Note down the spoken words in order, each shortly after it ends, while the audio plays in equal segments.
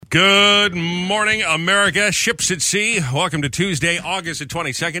Good morning, America. Ships at sea. Welcome to Tuesday, August the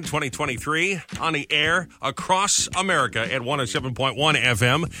 22nd, 2023. On the air across America at 107.1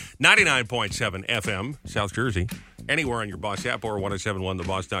 FM, 99.7 FM, South Jersey. Anywhere on your Boss app or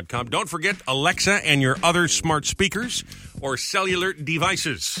 1071theboss.com. Don't forget Alexa and your other smart speakers or cellular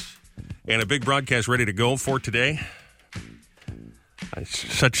devices. And a big broadcast ready to go for today.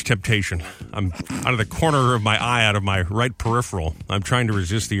 Such temptation. I'm out of the corner of my eye, out of my right peripheral. I'm trying to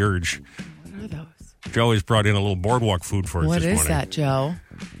resist the urge. What are those? Joe has brought in a little boardwalk food for us What this morning. is that, Joe?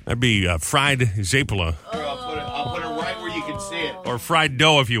 That'd be fried zapala. Here, I'll put it right where you can see it. Or fried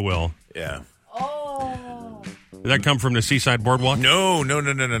dough, if you will. Yeah. Did that come from the Seaside Boardwalk? No.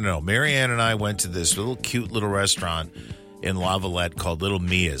 Marianne and I went to this cute little restaurant in Lavalette called Little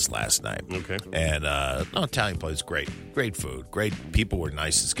Mia's last night. Okay. And Italian place, great food, great people, were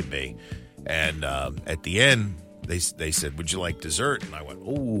nice as could be. And at the end, they said, "Would you like dessert?" And I went,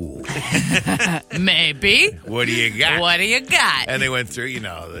 "Ooh, Maybe. what do you got?" What do you got? And they went through,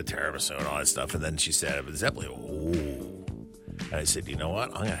 the tiramisu and all that stuff. And then she said, "Zeppelin, ooh." And I said, "You know what?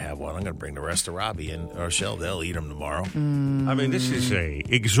 I'm going to have one. I'm going to bring the rest of Robby and Rochelle. They'll eat them tomorrow." I mean, this is a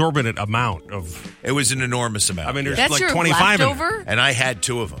exorbitant amount of... It was an enormous amount. I mean, there's That's like your 25 in leftover? there. And I had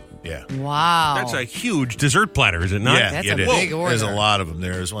two of them. Yeah. Wow. That's a huge dessert platter, is it not? Yeah, That's it a is. big order. There's a lot of them.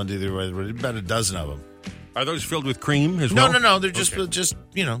 There's one, two, three, about a dozen of them. Are those filled with cream as well? No. They're just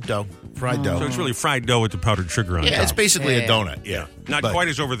dough, fried dough. So it's really fried dough with the powdered sugar on Yeah, top. it's basically a donut. Yeah, Not But quite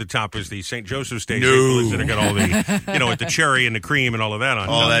as over the top as the St. Joseph steak No. that have got all the, with the cherry and the cream and all of that on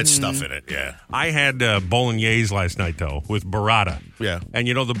all top. that stuff in it. Yeah, I had bolognese last night, though, with burrata. Yeah. And,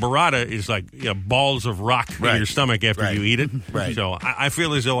 the burrata is like balls of rock in Right. your stomach after Right. you eat it. Right. So I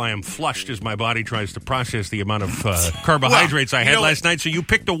feel as though I am flushed as my body tries to process the amount of carbohydrates I had last night. So you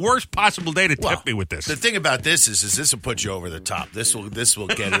picked the worst possible day to tempt me with this. The thing about this is this will put you over the top. This will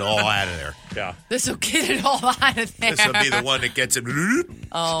get it all out of there. Yeah. This will get it all out of there. This will be the one that gets it.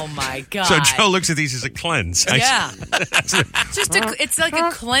 Oh, my God. So Joe looks at these as a cleanse. Yeah. It's like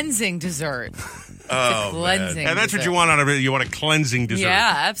a cleansing dessert. Oh, Cleansing And that's what dessert. you want out of it. You want a cleansing dessert.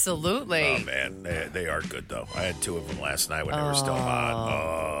 Yeah, absolutely. Oh man, they are good though. I had two of them last night when they were still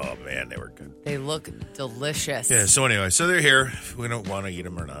hot. Oh man, they were good. They look delicious. Yeah. So anyway, they're here. We don't want to eat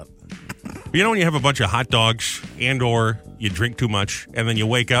them or not. When you have a bunch of hot dogs and or you drink too much and then you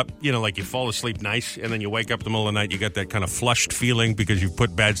wake up, like you fall asleep nice and then you wake up in the middle of the night, you got that kind of flushed feeling because you've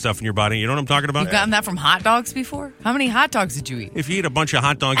put bad stuff in your body. You know what I'm talking about? You've gotten that from hot dogs before? How many hot dogs did you eat? If you eat a bunch of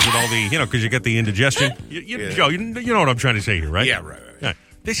hot dogs with all the, because you get the indigestion. Joe, you know what I'm trying to say here, right? Yeah, right. Yeah.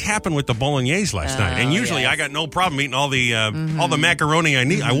 This happened with the bolognese last night, and usually yes. I got no problem eating all the macaroni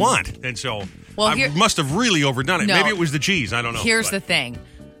I want, and so I must have really overdone it. No. Maybe it was the cheese. I don't know. Here's the thing.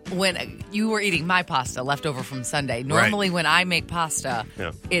 When you were eating my pasta left over from Sunday, normally when I make pasta,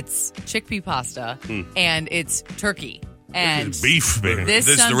 it's chickpea pasta and it's turkey. And beef, baby. This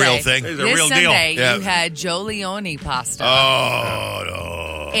is the Sunday, real thing. This is a this real deal. Sunday, Yeah. you had Joe Leone pasta. Oh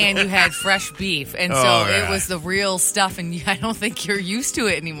no. And you had fresh beef. And so yeah. it was the real stuff. And I don't think you're used to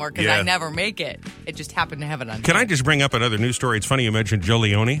it anymore because I never make it. It just happened to have it on. Can I just bring up another news story? It's funny you mentioned Joe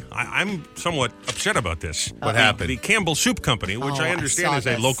Leone. I'm somewhat upset about this. What happened? The Campbell Soup Company, which I understand saw is a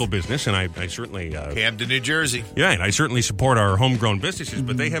this. local business, and I certainly... Camden, New Jersey. Yeah, and I certainly support our homegrown businesses,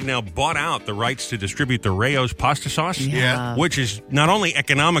 but they have now bought out the rights to distribute the Rayo's pasta sauce, Yeah. which is not only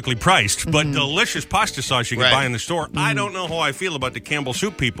economically priced, but delicious pasta sauce you can Right. buy in the store. I don't know how I feel about the Campbell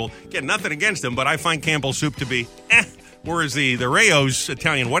Soup people. Again, nothing against them, but I find Campbell Soup to be whereas the Rayo's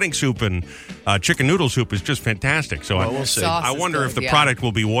Italian wedding soup and chicken noodle soup is just fantastic. So Well, we'll see. Sauce I is wonder good, if the yeah. product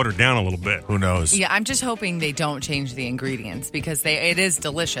will be watered down a little bit. Who knows? Yeah, I'm just hoping they don't change the ingredients because it is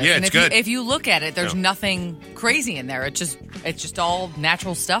delicious. Yeah, and it's if good. if you look at it, there's nothing crazy in there. It's just all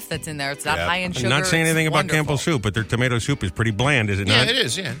natural stuff that's in there. It's not Yeah. high in I'm sugar. not saying It's anything about wonderful. Campbell Soup, but their tomato soup is pretty bland, is it Yeah, not? it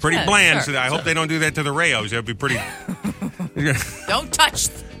is. Yeah. Pretty Yeah, bland, sure, so I hope they don't do that to the Rayos. That'd be pretty... Don't touch.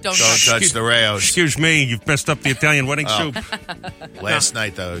 Don't Don't touch. touch the Rayo's. Excuse me, you've messed up the Italian wedding soup. Last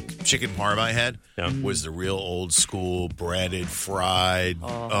night, the chicken parm I had was the real old school breaded, fried.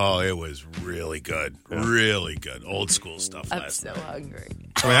 Oh, it was really good. Really good. Old school stuff I'm last so night. hungry.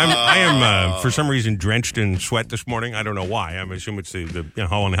 I am for some reason, drenched in sweat this morning. I don't know why. I assume it's the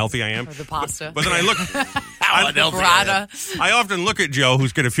how unhealthy I am. Or the pasta. But then I look... Burrata. I often look at Joe,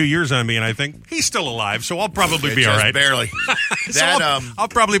 who's got a few years on me, and I think, he's still alive, so I'll probably be all Just right. barely. So I'll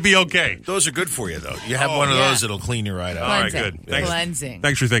probably be okay. Those are good for you, though. You have one of yeah. those that'll clean you right out. All right, Cleansing. good. Thanks. Cleansing.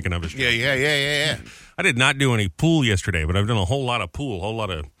 Thanks for thinking of us. Yeah. I did not do any pool yesterday, but I've done a whole lot of pool, a whole lot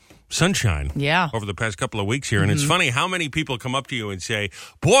of sunshine over the past couple of weeks here. And it's funny how many people come up to you and say,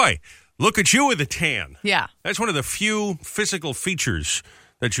 boy, look at you with a tan. Yeah. That's one of the few physical features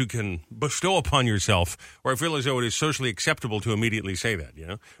that you can bestow upon yourself, or I feel as though it is socially acceptable to immediately say that,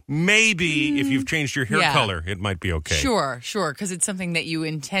 Maybe if you've changed your hair color, it might be okay. Sure, because it's something that you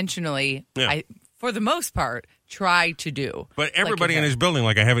intentionally, for the most part, try to do. But everybody in his building,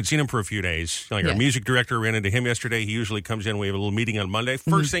 I haven't seen him for a few days. Our music director ran into him yesterday. He usually comes in. We have a little meeting on Monday.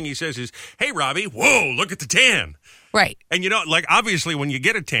 First thing he says is, "Hey, Robby, whoa, look at the tan." Right. And obviously when you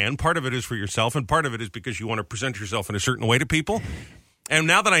get a tan, part of it is for yourself and part of it is because you want to present yourself in a certain way to people. And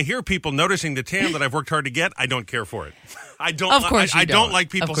now that I hear people noticing the tan that I've worked hard to get, I don't care for it. I don't. Of course I don't like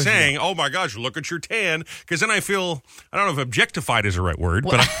people saying, "Oh my gosh, look at your tan," because then I feel, I don't know if objectified is the right word,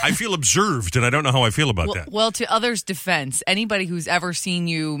 but I feel observed, and I don't know how I feel about that. Well, to others' defense, anybody who's ever seen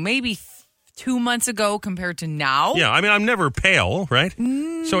you maybe 2 months ago compared to now. Yeah, I mean, I'm never pale, right?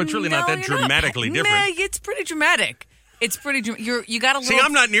 So it's really not that dramatically different. Nah, it's pretty dramatic. It's pretty. You got a little. See,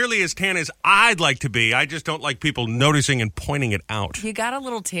 I'm not nearly as tan as I'd like to be. I just don't like people noticing and pointing it out. You got a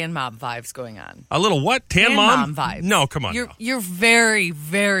little tan mob vibes going on. A little what? Tan mom vibes. No, come on. You're very,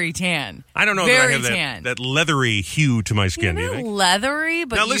 very tan. I don't know very that I have tan. that leathery hue to my skin. You're do you think? Leathery,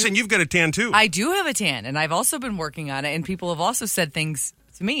 but now listen, you've got a tan too. I do have a tan, and I've also been working on it. And people have also said things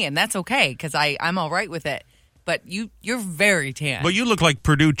to me, and that's okay because I'm all right with it. But you're very tan. Well, you look like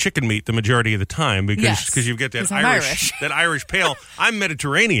Purdue chicken meat the majority of the time because you've got that Irish that Irish pale. I'm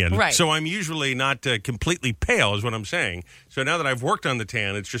Mediterranean, right. So I'm usually not completely pale, is what I'm saying. So now that I've worked on the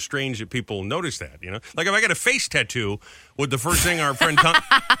tan, it's just strange that people notice that. Like if I got a face tattoo, would the first thing our friend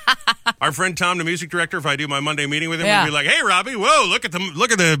Tom, the music director, if I do my Monday meeting with him, would be like, "Hey, Robby, whoa, look at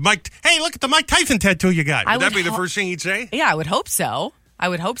the Mike. Hey, look at the Mike Tyson tattoo you got." Would that be the first thing he'd say? Yeah, I would hope so.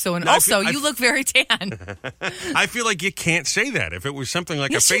 And you look very tan. I feel like you can't say that. If it was something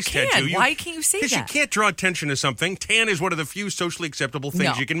like a face tattoo. Why can't you say that? Because you can't draw attention to something. Tan is one of the few socially acceptable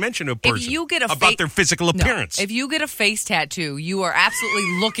things you can mention to a person about their physical appearance. If you get a face tattoo, you are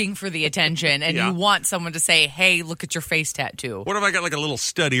absolutely looking for the attention, and you want someone to say, "Hey, look at your face tattoo." What if I got like a little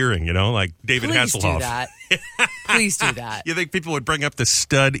stud earring, like David Hasselhoff? Do that. Please do that. You think people would bring up the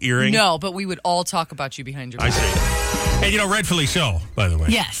stud earring? No, but we would all talk about you behind your back. I see. And, rightfully so, by the way.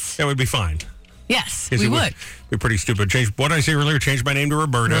 Yes. That would be fine. Yes, we would. Be pretty stupid. What did I say earlier? Change my name to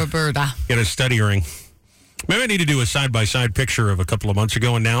Roberta. Roberta. Get a stud earring. Maybe I need to do a side-by-side picture of a couple of months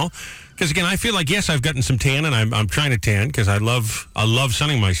ago and now. Because, again, I feel like, yes, I've gotten some tan, and I'm trying to tan because I love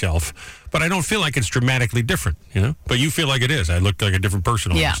sunning myself. But I don't feel like it's dramatically different, But you feel like it is. I look like a different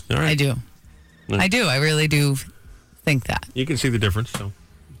person almost. Yeah, right? I do. Yeah. I do. I really do think that. You can see the difference, so.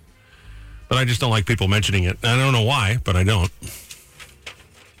 But I just don't like people mentioning it. I don't know why, but I don't.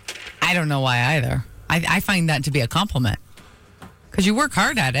 I don't know why either. I find that to be a compliment. Because you work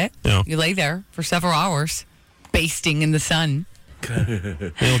hard at it. Yeah. You lay there for several hours, basting in the sun.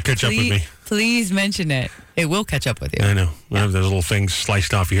 It'll catch up with me. Please mention it. It will catch up with you. I know. I have those little things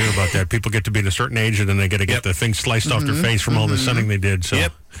sliced off. You hear about that. People get to be at a certain age, and then they got to get the things sliced off their face from all the sunning they did. So.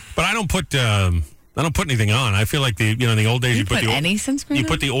 Yep. But I don't put anything on. I feel like in the old days you put any sunscreen. You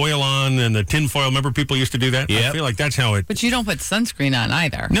put the oil on and the tin foil. Remember, people used to do that. Yeah. I feel like that's how it. But you don't put sunscreen on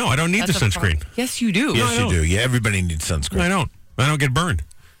either. No, I don't need the sunscreen. Yes, you do. Yes, you do. Yeah, everybody needs sunscreen. I don't get burned.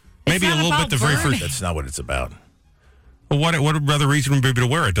 Maybe a little bit the very first. That's not what it's about. Well, what other reason would be to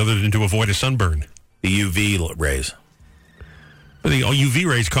wear it other than to avoid a sunburn? The UV rays. But the UV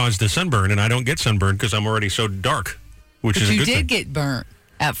rays cause the sunburn, and I don't get sunburn because I'm already so dark, which is a good thing. But you did get burnt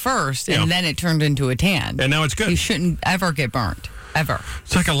at first, and then it turned into a tan. And now it's good. You shouldn't ever get burnt. Ever.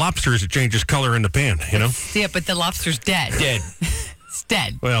 It's like a lobster as it changes color in the pan, Yeah, but the lobster's dead. Dead. It's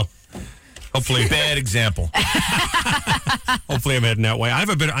dead. Well, hopefully. Bad example. Hopefully I'm heading that way. I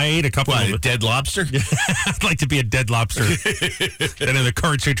ate a couple of a dead lobster? I'd like to be a dead lobster. And in the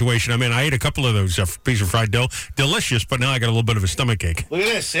current situation, I ate a couple of those pieces of fried dough. Delicious, but now I got a little bit of a stomach ache. Look at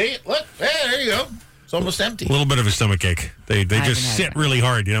this. See? Look. Hey, there you go. It's almost empty. A little bit of a stomach ache. They just sit really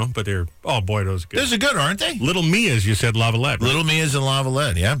hard, but they're, boy, those are good. Those are good, aren't they? Little Mia's, you said, Lavalette. Right? Little Mia's and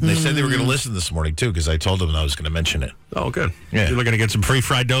Lavalette, yeah. They said they were going to listen this morning, too, because I told them I was going to mention it. Oh, good. Yeah. You're looking to get some free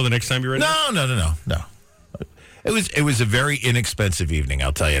fried dough the next time you're in? No. It was a very inexpensive evening,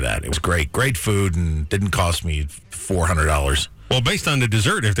 I'll tell you that. It was great. Great food and didn't cost me $400. Well, based on the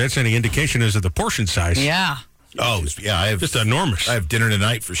dessert, if that's any indication as to the portion size. Yeah. Oh, yeah. I have just enormous. I have dinner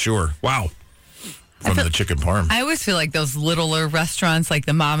tonight for sure. Wow. From the chicken parm. I always feel like those littler restaurants, like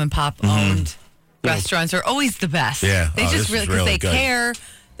the mom and pop owned restaurants, are always the best. Yeah. They just really, because they care.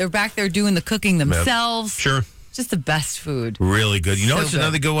 They're back there doing the cooking themselves. Sure. Just the best food. Really good. You know what's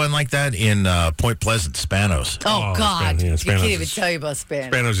another good one like that? In Point Pleasant, Spanos. Oh, God. Spanos you can't even tell you about Spanos.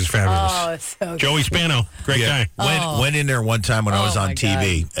 Spanos is fabulous. Oh, it's so good. Joey Spano. Great guy. Went in there one time when I was on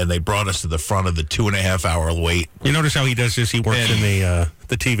TV, and they brought us to the front of the 2.5 hour wait. You notice how he does this? He works in the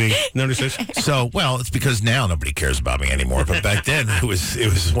the TV. Notice this? So, well, it's because now nobody cares about me anymore. But back then, it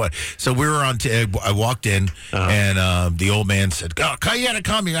was what? So we were on. I walked in, and the old man said, "Oh, you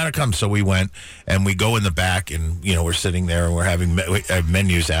gotta come." So we went, and we go in the back, and we're sitting there, and we have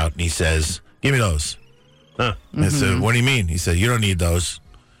menus out, and he says, "Give me those." Huh. I said, "What do you mean?" He said, "You don't need those."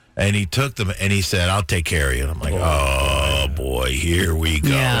 And he took them, and he said, "I'll take care of you." And I'm like, "Oh boy, here we go."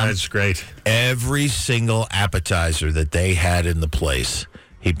 Yeah. That's great. Every single appetizer that they had in the place,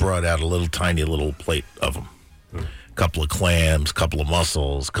 he brought out a tiny little plate of them. A couple of clams, couple of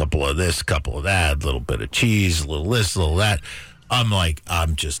mussels, couple of this, couple of that, a little bit of cheese, a little this, a little that.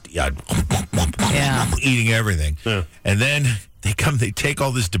 I'm just eating everything. Yeah. And then they take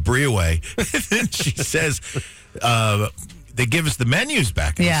all this debris away. And then she says, they give us the menus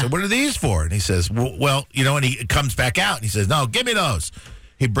back. And I said, "What are these for?" And he says, well, and he comes back out and he says, "No, give me those."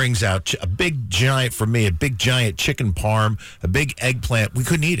 He brings out a big giant chicken parm, a big eggplant. We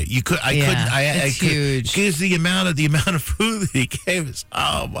couldn't eat it. It's huge. Because the amount of food that he gave us.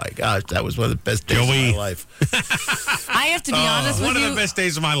 Oh my gosh, that was one of the best days of my life. I have to be honest with you. One of the best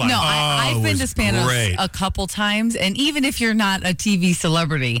days of my life. No, I've been to Spanos a couple times, and even if you're not a TV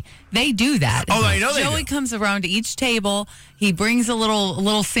celebrity, they do that. Oh, I know they do. Joey comes around to each table. He brings a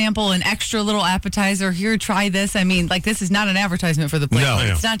little sample, an extra little appetizer. Here, try this. I mean, this is not an advertisement for the place. No,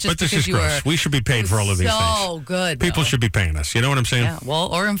 it's not just but this because is gross. We should be paid for all of these things. So good. People should be paying us. You know what I'm saying? Yeah.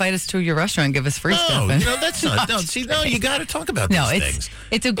 Well, or invite us to your restaurant and give us free stuff. That's not. No, see, you got to talk about these things.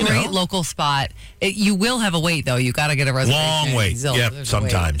 It's a great local spot. You will have a wait though. You got to get a reservation. Long wait. Yep.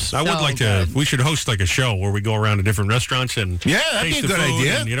 Sometimes. I would like to. We should host a show where we go around to different restaurants and that'd be a good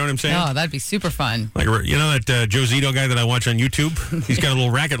idea. And, you know what I'm saying? Oh, that'd be super fun. That Joe Zito guy that I watch on YouTube. He's got a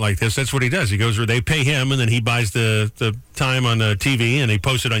little racket like this. That's what he does. He goes where they pay him, and then he buys the time on the TV, and he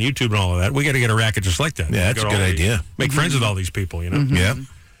posts it on YouTube and all of that. We got to get a racket just like that. Yeah, that's a good idea. Make friends with all these people, Yeah.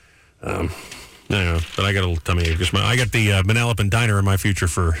 But I got a little tummy ache. I got the Manalapan Diner in my future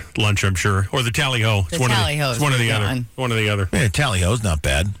for lunch, I'm sure. Or the Tally Ho. It's one of the other. One or the other. Yeah, Tally Ho's not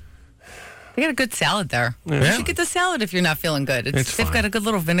bad. They got a good salad there. Yeah. You should get the salad if you're not feeling good. It's they've got a good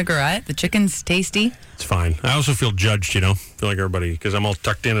little vinaigrette. The chicken's tasty. It's fine. I also feel judged, feel like everybody, because I'm all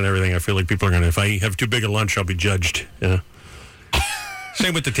tucked in and everything. I feel like people are going to, if I have too big a lunch, I'll be judged. Yeah.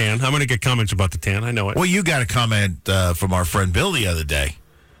 Same with the tan. I'm going to get comments about the tan. I know it. Well, you got a comment from our friend Bill the other day.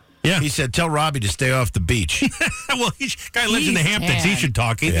 Yeah. He said, "Tell Robby to stay off the beach." Well, guy lives in the Hamptons. He should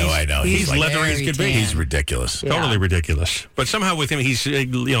talk. I know. He's leathery as could be. He's ridiculous. Yeah. Totally ridiculous. But somehow with him, he's,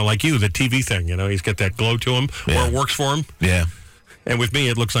 like you, the TV thing, he's got that glow to him, or it works for him. Yeah. And with me,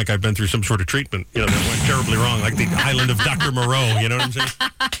 it looks like I've been through some sort of treatment, that went terribly wrong, like the island of Dr. Moreau, you know what I'm saying?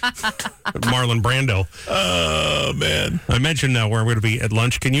 Marlon Brando. Oh, man. I mentioned where we're going to be at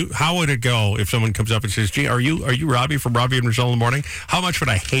lunch. How would it go if someone comes up and says, "Gee, are you Robby from Robby and Rochelle in the morning?" How much would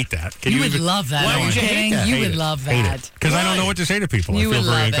I hate that? You would love that. Why would you hate that? You would love that. Because I don't know what to say to people. You I feel would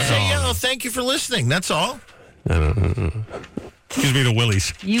very love it. Say, thank you for listening. That's all. Gives me the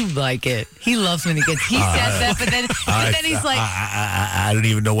willies. You like it. He loves when he says that, but then he's like, I don't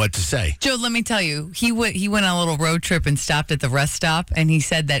even know what to say. Joe, let me tell you, he went on a little road trip and stopped at the rest stop, and he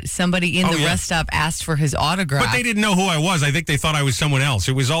said that somebody in the rest stop asked for his autograph. But they didn't know who I was. I think they thought I was someone else.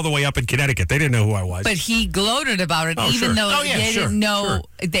 It was all the way up in Connecticut. They didn't know who I was. But he gloated about it, even though they didn't know.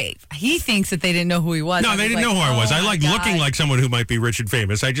 He thinks that they didn't know who he was. No, they didn't know who I was. I like looking like someone who might be rich and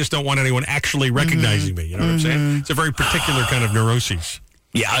famous. I just don't want anyone actually recognizing me. You know what I'm saying? It's a very particular kind of neuroses.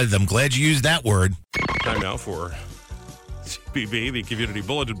 Yeah, I'm glad you used that word. Time now for CBB, the Community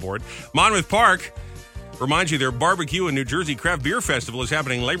Bulletin Board. Monmouth Park reminds you their Barbecue and New Jersey Craft Beer Festival is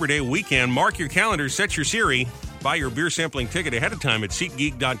happening Labor Day weekend. Mark your calendar, set your Siri, buy your beer sampling ticket ahead of time at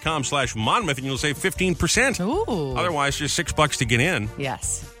SeatGeek.com/Monmouth, and you'll save 15%. Ooh. Otherwise, just $6 to get in.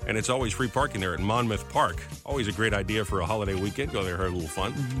 Yes. And it's always free parking there at Monmouth Park. Always a great idea for a holiday weekend. Go there, have a little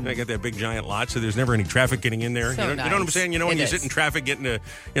fun. And I got that big giant lot, so there's never any traffic getting in there. So you know what I'm saying? When you sit in traffic, getting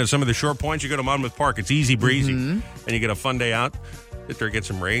to some of the short points, you go to Monmouth Park. It's easy breezy, and you get a fun day out. Sit there, get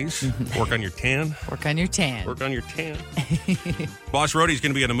some rays, work on your tan. Work on your tan. Boss Rody's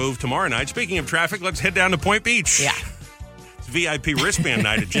going to be on the move tomorrow night. Speaking of traffic, let's head down to Point Beach. Yeah. VIP wristband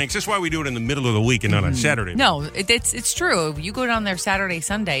night at Jenks. That's why we do it in the middle of the week and not on Saturday. No, it's true. You go down there Saturday,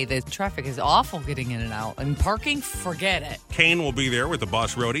 Sunday, the traffic is awful getting in and out. And parking, forget it. Kane will be there with the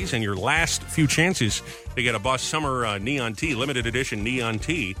Boss Roadies, and your last few chances to get a Boss Summer Neon Tee, limited edition Neon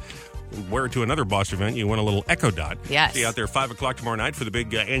Tee. Wear it to another Boss event. You win a little Echo Dot. Yes. See you out there 5 o'clock tomorrow night for the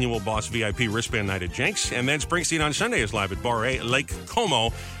big annual Boss VIP wristband night at Jenks. And then Springsteen on Sunday is live at Bar A, Lake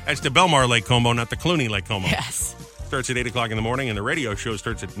Como. That's the Belmar Lake Como, not the Clooney Lake Como. Yes. Starts at 8 o'clock in the morning, and the radio show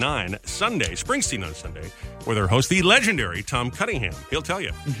starts at 9 Sunday. Springsteen on Sunday, with our host, the legendary Tom Cunningham. He'll tell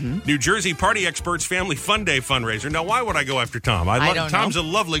you. New Jersey Party Experts Family Fun Day fundraiser. Now, why would I go after Tom? Tom's a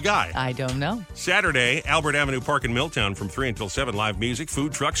lovely guy. I don't know. Saturday, Albert Avenue Park in Milltown from 3 until 7. Live music,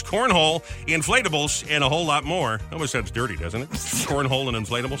 food trucks, cornhole, inflatables, and a whole lot more. Almost sounds dirty, doesn't it? Cornhole and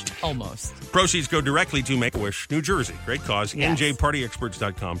inflatables. Almost. Proceeds go directly to Make-A-Wish, New Jersey. Great cause. Yes.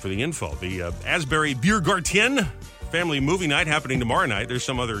 NJPartyExperts.com for the info. The Asbury Biergarten family movie night happening tomorrow night. There's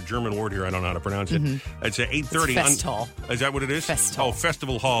some other German word here. I don't know how to pronounce it. It's at 8:30. Festhall. Is that what it is? Festhall. Oh,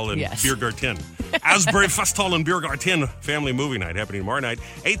 Festival Hall in Yes. Biergarten. Asbury Festhall and Biergarten family movie night happening tomorrow night.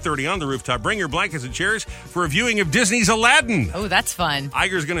 8:30 on the rooftop. Bring your blankets and chairs for a viewing of Disney's Aladdin. Oh, that's fun.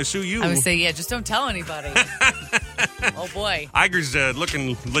 Iger's going to sue you. I would say, yeah, just don't tell anybody. Oh, boy. Iger's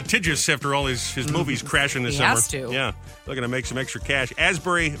looking litigious after all his movies crashing this He summer. has to. Yeah, looking to make some extra cash.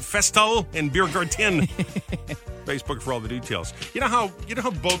 Asbury Festhall and Biergarten. Facebook for all the details. You know how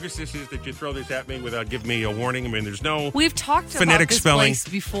bogus this is that you throw this at me without giving me a warning? I mean, there's no We've talked phonetic about this spelling. place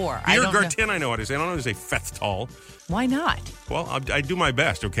before. I don't know. Biergarten, I know how to say. I don't know how to say Festhall. Why not? Well, I do my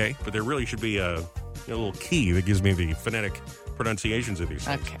best, okay? But there really should be a little key that gives me the phonetic pronunciations of these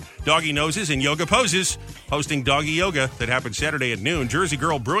things. Okay. Doggy Noses and Yoga Poses, hosting Doggy Yoga that happens Saturday at noon. Jersey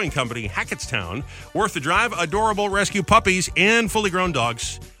Girl Brewing Company, Hackettstown. Worth the drive, adorable rescue puppies and fully grown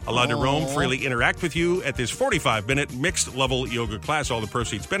dogs. Allowed to roam, freely interact with you at this 45-minute mixed-level yoga class. All the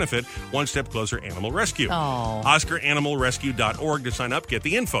proceeds benefit One Step Closer Animal Rescue. OscarAnimalRescue.org to sign up. Get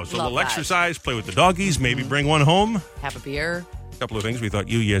the info. So a little exercise, play with the doggies, maybe bring one home. Have a beer. Couple of things we thought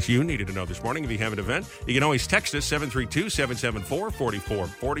you needed to know this morning. If you have an event, you can always text us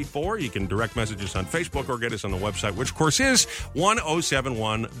 732-774-4444. You can direct message us on Facebook or get us on the website, which of course is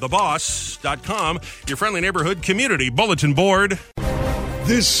 1071theboss.com, your friendly neighborhood community bulletin board.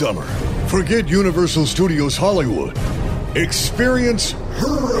 This summer, forget Universal Studios Hollywood. Experience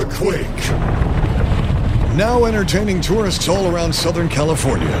Hurricane. Now entertaining tourists all around Southern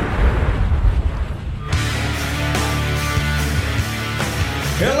California.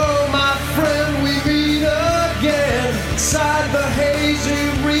 Hello, my friend, we meet again inside the hazy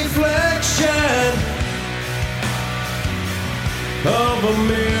reflection of a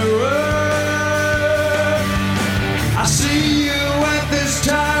mirror. I see you at this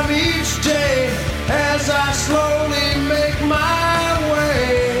time each day as I slowly make my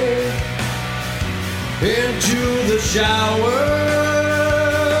way into the shower.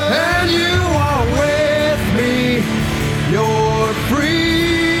 And you are with me, you're free.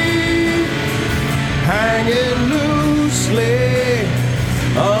 Hanging loosely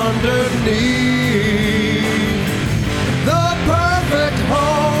underneath the perfect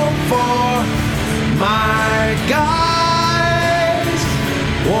home for my guys.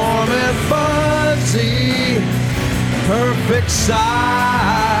 Warm and fuzzy, perfect size.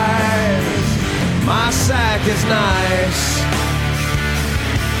 My sack is nice.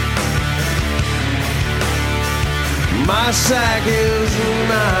 My sack is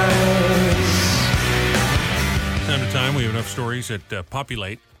nice. Time to time, we have enough stories that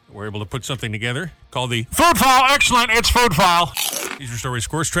populate. We're able to put something together called the Food File. Excellent. It's Food File. These are stories,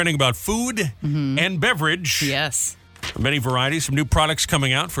 of course, trending about food and beverage. Yes. Many varieties, some new products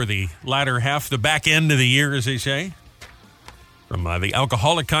coming out for the latter half, the back end of the year, as they say. From the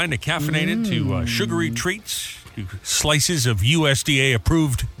alcoholic kind to caffeinated to sugary treats to slices of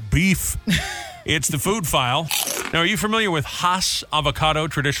USDA-approved beef. It's the Food File. Now, are you familiar with Hass avocado,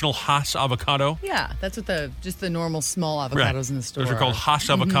 traditional Hass avocado? Yeah, that's what just the normal small avocados in the store. Those are called Hass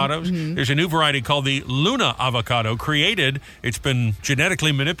avocados. There's a new variety called the Luna avocado. It's been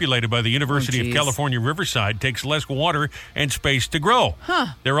genetically manipulated by the University of California, Riverside. Takes less water and space to grow.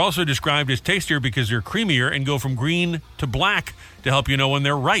 They're also described as tastier because they're creamier and go from green to black to help you know when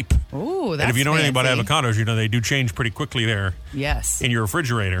they're ripe. Ooh, that's And if you know anything about fancy. avocados, you know they do change pretty quickly there Yes. in your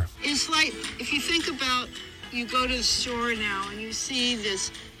refrigerator. It's like, if you think about, you go to the store now and you see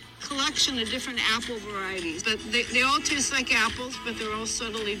this collection of different apple varieties, but they all taste like apples, but they're all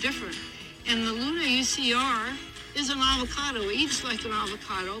subtly different. And the Luna UCR is an avocado. It eats like an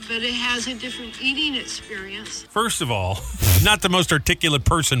avocado, but it has a different eating experience. First of all, not the most articulate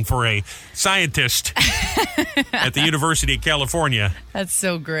person for a scientist at the University of California. That's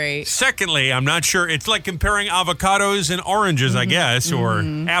so great. Secondly, I'm not sure. It's like comparing avocados and oranges, I guess, or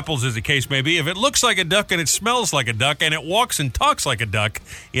apples as the case may be. If it looks like a duck and it smells like a duck and it walks and talks like a duck,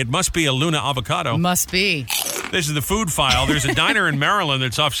 it must be a Luna avocado. Must be. This is the Food File. There's a diner in Maryland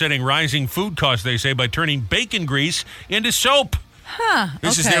that's offsetting rising food costs, they say, by turning bacon grease into soap.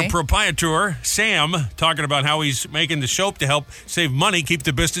 This is their proprietor, Sam, talking about how he's making the soap to help save money, keep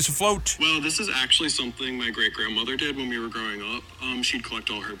the business afloat. Well, this is actually something my great-grandmother did when we were growing up. She'd collect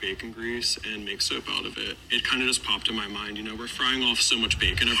all her bacon grease and make soap out of it. It kind of just popped in my mind, we're frying off so much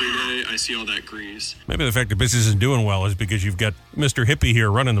bacon every day. I see all that grease. Maybe the fact the business isn't doing well is because you've got Mr. Hippie here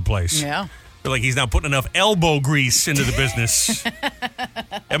running the place. Yeah. Feel like he's not putting enough elbow grease into the business.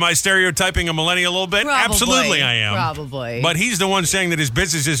 Am I stereotyping a millennial a little bit? Probably. Absolutely I am. Probably. But he's the one saying that his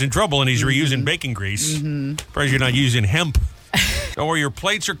business is in trouble and he's reusing bacon grease. Surprised you're not using hemp. Don't worry, your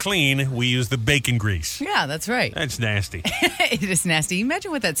plates are clean. We use the bacon grease. Yeah, that's right. That's nasty. It is nasty.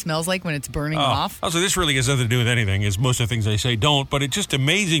 Imagine what that smells like when it's burning off. Also, this really has nothing to do with anything, as most of the things I say don't, but it's just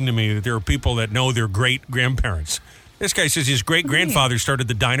amazing to me that there are people that know their great-grandparents. This guy says his great-grandfather started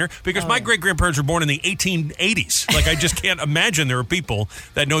the diner because my great-grandparents were born in the 1880s. Like, I just can't imagine there are people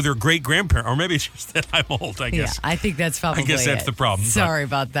that know their great-grandparents. Or maybe it's just that I'm old, I guess. Yeah, I think that's probably I guess that's it. the problem. Sorry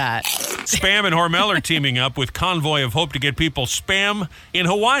about that. Spam and Hormel are teaming up with Convoy of Hope to get people Spam in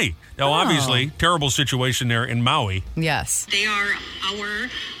Hawaii. Now, obviously, terrible situation there in Maui. Yes. They are our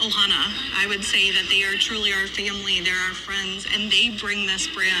ohana. I would say that they are truly our family. They're our friends, and they bring this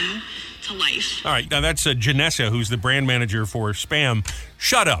brand to life. All right, now that's Janessa, who's the brand manager for Spam.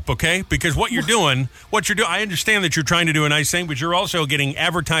 Shut up, okay? Because what you're doing, I understand that you're trying to do a nice thing, but you're also getting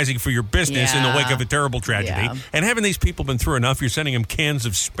advertising for your business in the wake of a terrible tragedy. Yeah. And haven't these people been through enough? You're sending them cans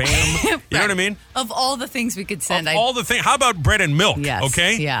of Spam. You know what I mean? Of all the things we could send. All the things. How about bread and milk? Yes.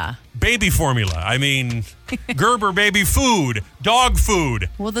 Okay? Yeah. Baby formula. I mean, Gerber baby food, dog food.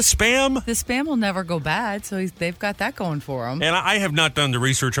 Well, the Spam. The Spam will never go bad, so they've got that going for them. And I have not done the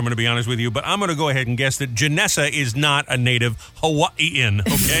research, I'm going to be honest with you, but I'm going to go ahead and guess that Janessa is not a native Hawaiian,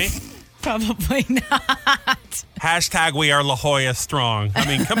 okay? Probably not. Hashtag we are La Jolla strong. I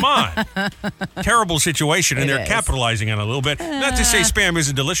mean, come on. Terrible situation, and they're capitalizing on it a little bit. Not to say Spam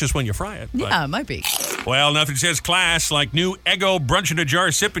isn't delicious when you fry it. But. Yeah, it might be. Well, nothing says class like new Eggo Brunch in a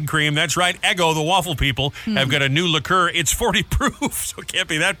Jar sipping cream. That's right, Eggo, the waffle people, have got a new liqueur. It's 40 proof, so it can't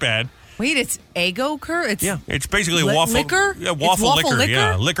be that bad. Wait, it's Eggo Cur? It's basically waffle liquor. Yeah, waffle liquor. liquor.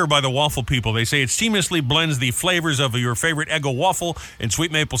 Yeah, liquor by the waffle people. They say it seamlessly blends the flavors of your favorite Eggo waffle and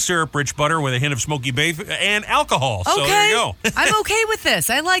sweet maple syrup, rich butter with a hint of smoky bacon and alcohol. Okay. So there you go. I'm okay with this.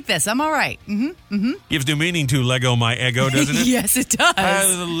 I like this. I'm all right. Gives new meaning to Lego my Eggo, doesn't it? Yes, it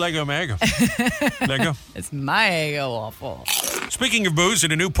does. Lego my Eggo. Lego. It's my Eggo waffle. Speaking of booze,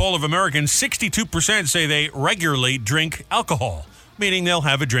 in a new poll of Americans, 62% say they regularly drink alcohol. Meaning they'll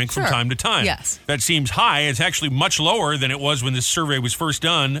have a drink from time to time. Yes. That seems high. It's actually much lower than it was when this survey was first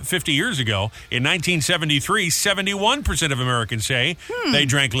done 50 years ago. In 1973, 71% of Americans say they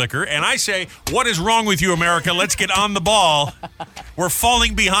drank liquor. And I say, what is wrong with you, America? Let's get on the ball. We're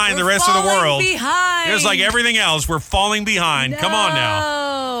falling behind the rest of the world. Behind. Just like everything else, we're falling behind. No. Come on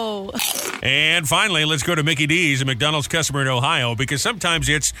now. And finally, let's go to Mickey D's, a McDonald's customer in Ohio, because sometimes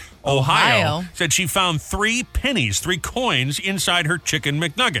it's Ohio. Said she found 3 pennies, 3 coins inside her chicken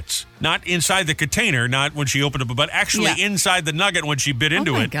McNuggets. Not inside the container, not when she opened it, but actually inside the nugget when she bit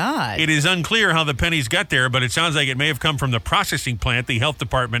into it. Oh, my God. It is unclear how the pennies got there, but it sounds like it may have come from the processing plant. The health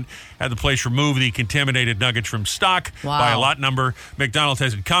department had the place remove the contaminated nuggets from stock by a lot number. McDonald's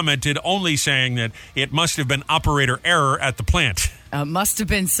hasn't commented, only saying that it must have been operator error at the plant. Must have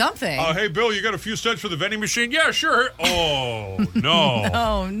been something. Hey, Bill, you got a few cents for the vending machine? Yeah, sure. Oh, no.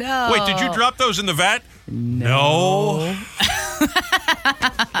 Oh, no. Wait, did you drop those in the vat? No.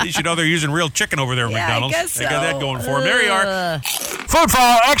 At least you know they're using real chicken over there at McDonald's. I guess They got so. that going for them. There you are. Food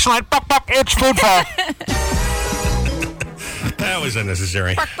file. Excellent. Buck, buck. It's food file. That was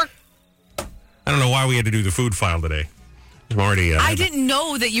unnecessary. I don't know why we had to do the food file today. I'm already. I didn't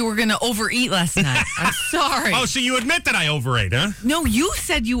know that you were going to overeat last night. I'm sorry. Oh, so you admit that I overate, huh? No, you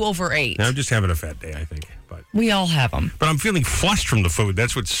said you overate. I'm just having a fat day, I think. But we all have them. But I'm feeling flushed from the food.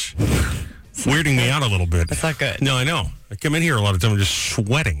 That's what's weirding me out a little bit. That's not good. No, I know. I come in here a lot of times just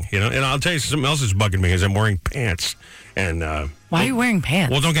sweating, you know. And I'll tell you something else that's bugging me is I'm wearing pants. And why are you wearing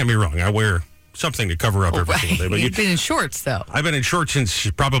pants? Well, don't get me wrong. I wear something to cover up every single day. But You've been in shorts, though. I've been in shorts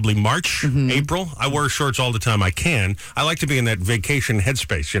since probably March, April. I wear shorts all the time I can. I like to be in that vacation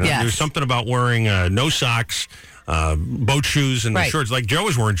headspace, you know. Yes. There's something about wearing no socks, boat shoes, and shorts. Like Joe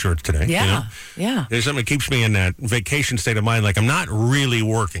is wearing shorts today. Yeah, you know? yeah. There's something that keeps me in that vacation state of mind. Like I'm not really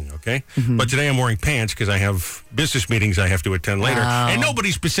working, okay? But today I'm wearing pants because I have business meetings I have to attend later. And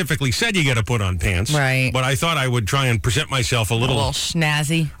nobody specifically said you got to put on pants. Right. But I thought I would try and present myself a little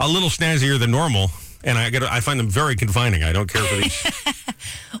snazzy. A little snazzier than normal. And I find them very confining. I don't care for these.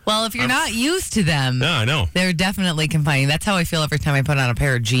 Well, if you're not used to them, yeah, I know. They're definitely confining. That's how I feel every time I put on a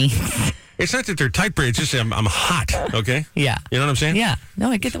pair of jeans. It's not that they're tight, but it's just I'm hot, okay? Yeah. You know what I'm saying? Yeah.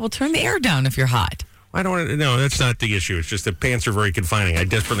 No, I get that. Well, turn the air down if you're hot. I don't want to, no, that's not the issue. It's just that pants are very confining. I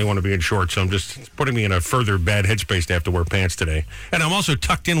desperately want to be in shorts, so I'm just putting me in a further bad headspace to have to wear pants today. And I'm also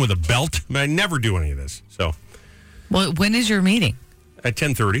tucked in with a belt. I never do any of this, so. Well, when is your meeting? At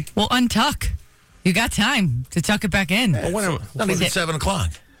 10:30. Well, untuck. You got time to tuck it back in. Well, not even 7 o'clock.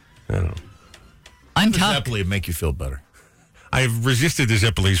 I don't know. Untuck. Zeppeli make you feel better. I've resisted the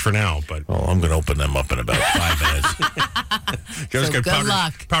Zeppelis for now, but... Oh, I'm going to open them up in about 5 minutes. Joe's So got good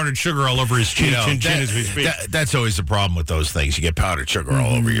luck. powdered sugar all over his chin as we speak. That's always the problem with those things. You get powdered sugar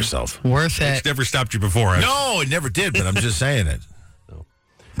all over yourself. Worth it. It's never stopped you before. No, it never did, but I'm just saying it.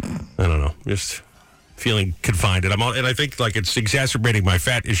 I don't know. Just feeling confined. And I think like it's exacerbating my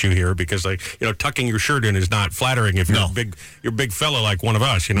fat issue here because tucking your shirt in is not flattering if you're a big fella like one of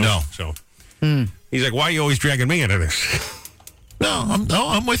us, No. So he's like, why are you always dragging me into this? No,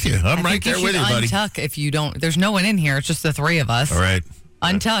 I'm with you. I'm right there with you, buddy. Untuck if you don't. There's no one in here. It's just the three of us. All right.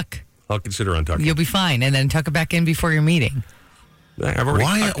 Untuck. I'll consider untucking. You'll be fine, and then tuck it back in before your meeting. I've already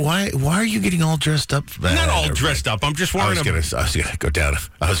tucked. Why are you getting all dressed up? Not all dressed up. I'm just wearing I was gonna go down.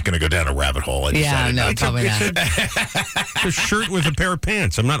 I was gonna go down a rabbit hole. I decided no, not to. probably not. It's a shirt with a pair of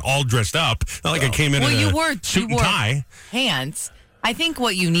pants. I'm not all dressed up. Not like I came in in a suit and tie. Pants. I think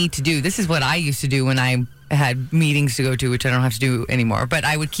what you need to do, this is what I used to do when I had meetings to go to, which I don't have to do anymore, but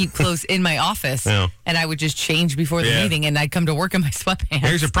I would keep clothes in my office, and I would just change before the meeting, and I'd come to work in my sweatpants.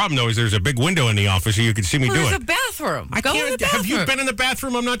 Here's the problem, though, is there's a big window in the office, so you can see me do it. There's a bathroom. Go in the bathroom. Have you been in the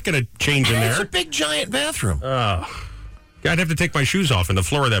bathroom? I'm not going to change in there. It's a big, giant bathroom. I'd have to take my shoes off, and the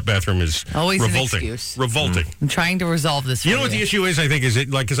floor of that bathroom is always revolting. An excuse. Revolting. I'm trying to resolve this. You know what the issue is? I think is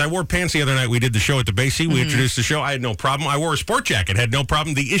it because I wore pants the other night. We did the show at the Basie. We introduced the show. I had no problem. I wore a sport jacket. Had no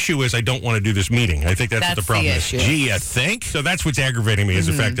problem. The issue is I don't want to do this meeting. I think that's what the problem is. Gee, you think? So that's what's aggravating me is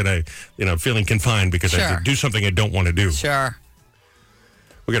the fact that I, feeling confined because I have to do something I don't want to do. Sure.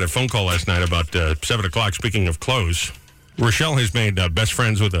 We got a phone call last night about 7 o'clock. Speaking of clothes. Rochelle has made best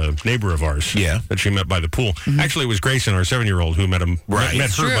friends with a neighbor of ours. Yeah. That she met by the pool. Actually, it was Grayson, our 7-year-old, who met her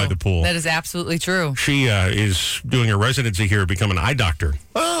by the pool. That is absolutely true. She is doing a residency here, becoming an eye doctor.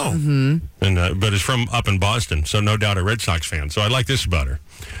 Oh. And but is from up in Boston, so no doubt a Red Sox fan. So I like this about her.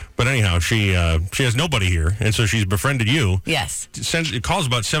 But anyhow, she has nobody here, and so she's befriended you. Yes. Calls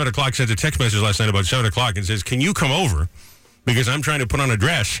about 7 o'clock, sends a text message last night about 7 o'clock and says, can you come over? Because I'm trying to put on a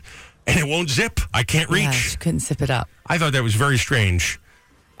dress. And it won't zip. I can't reach. Yeah, she couldn't zip it up. I thought that was very strange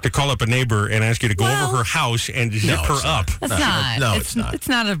to call up a neighbor and ask you to go over her house and zip her up. That's not. No, it's not. It's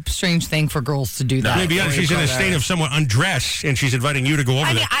not a strange thing for girls to do that. Maybe she's in a state of somewhat undress and she's inviting you to go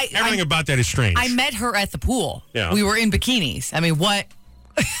over there. Everything about that is strange. I met her at the pool. Yeah. We were in bikinis. I mean, what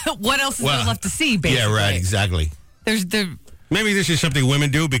else is there left to see, basically? Yeah, right, exactly. Maybe this is something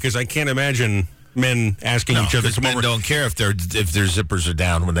women do because I can't imagine men asking each other to come men over. don't care if their zippers are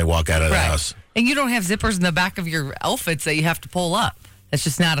down when they walk out of the house. And you don't have zippers in the back of your outfits that you have to pull up. That's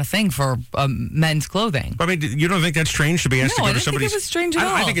just not a thing for men's clothing. I mean, you don't think that's strange to be asked to go to somebody's... I don't think it was strange at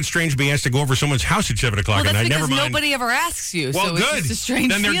all. I think it's strange to be asked to go over someone's house at 7 o'clock at night. Never mind. Nobody ever asks you, well, so good. It's just a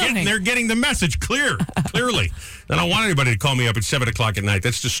strange feeling. Then they're getting the message clearly. I don't want anybody to call me up at 7 o'clock at night.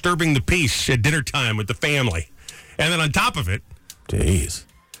 That's disturbing the peace at dinner time with the family. And then on top of it... Jeez.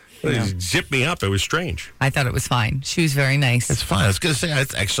 They zipped me up. It was strange. I thought it was fine. She was very nice. It's fine. I was going to say, I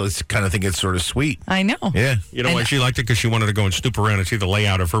actually kind of think it's sort of sweet. I know. Yeah. You know why she liked it? Because she wanted to go and snoop around and see the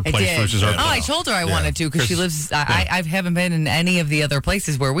layout of her place versus our place. I told her I wanted to because she lives... I haven't been in any of the other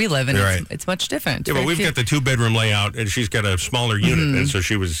places where we live, and it's much different. Yeah, but we've got the 2-bedroom layout, and she's got a smaller unit, and so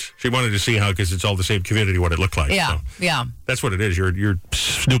she wanted to see how, because it's all the same community, what it looked like. Yeah, so yeah. That's what it is. You're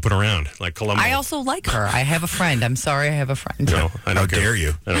snooping around like Columbo. I also like her. I have a friend. I'm sorry I have a friend. No, I don't How dare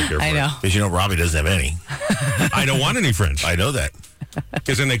you? I don't care for I know. Because you know Robby doesn't have any. I don't want any friends. I know that.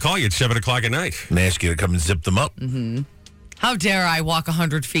 Because then they call you at 7 o'clock at night. And they ask you to come and zip them up. Mm-hmm. How dare I walk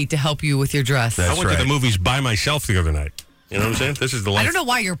 100 feet to help you with your dress? I went to the movies by myself the other night. You know what I'm saying? This is the life. I don't know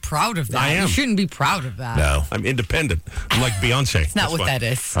why you're proud of that. I am. You shouldn't be proud of that. No. I'm independent. I'm like Beyonce. It's not what that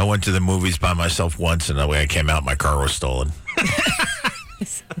is. I went to the movies by myself once, and the way I came out, my car was stolen.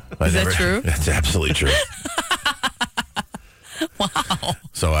 Is that true? That's absolutely true. Wow.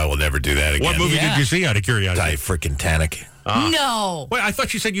 So I will never do that again. What movie did you see out of curiosity? Titanic. No. Wait, I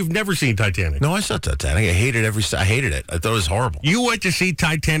thought you said you've never seen Titanic. No, I saw Titanic. I hated it. I thought it was horrible. You went to see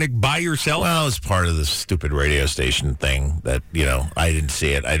Titanic by yourself? Well, it was part of this stupid radio station thing that, I didn't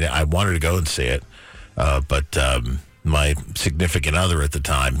see it. I wanted to go and see it, but my significant other at the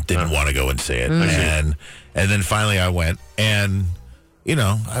time didn't want to go and see it. And then finally I went, and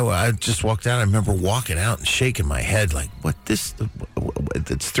I just walked out. I remember walking out and shaking my head like, what this?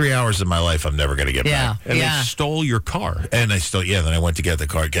 It's 3 hours of my life I'm never going to get back. And they stole your car. And then I went to get in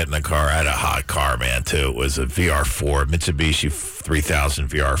the car. I had a hot car, man, too. It was a VR4, Mitsubishi 3000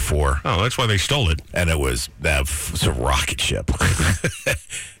 VR4. Oh, that's why they stole it. And it was a rocket ship.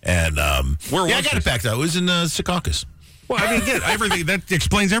 And where was I got it back, though. It was in Secaucus. Well, I mean, everything. That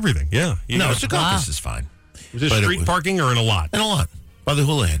explains everything. Yeah. Secaucus is fine. Was this street parking or in a lot? In a lot. By the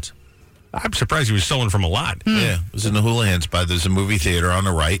Houlihan's. I'm surprised he was stolen from a lot. Yeah, it was in the Houlihan's. There's a movie theater on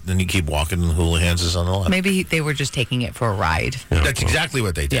the right, and then you keep walking, and the Houlihan's is on the left. Maybe they were just taking it for a ride. Yeah, that's exactly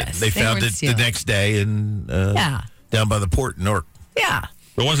what they did. Yes, they found it the next day down by the port in Newark. Yeah.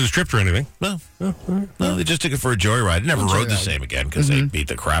 It wasn't stripped or anything. No, they just took it for a joyride. It never rode the same again because they beat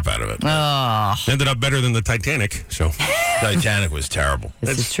the crap out of it. Oh. Ended up better than the Titanic. So Titanic was terrible.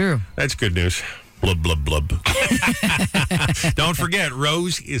 This is true. That's good news. Blub, blub, blub. Don't forget,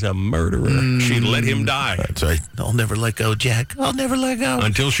 Rose is a murderer. She let him die. That's right. I'll never let go, Jack. I'll never let go.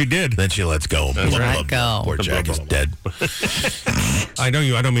 Until she did. Then she lets go. That's blub, right. blub, blub. Poor Jack is dead. I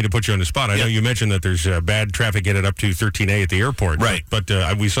don't mean to put you on the spot. I know you mentioned that there's bad traffic getting up to 13A at the airport. Right. But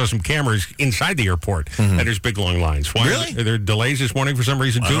we saw some cameras inside the airport, and there's big long lines. Why? Really? Are there delays this morning for some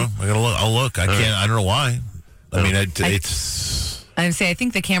reason, too? I gotta look. I'll look. I can't. I don't know why. I mean, it's... I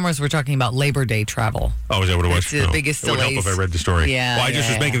think the cameras were talking about Labor Day travel. Oh, is that what it was? It's the biggest delays. It would help if I read the story. Yeah. Well, I just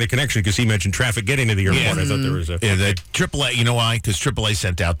was making the connection because he mentioned traffic getting to the airport. I thought there was a... Yeah, the AAA, you know why? Because AAA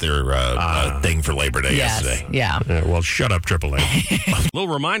sent out their thing for Labor Day yesterday. Yeah. Well, shut up, AAA.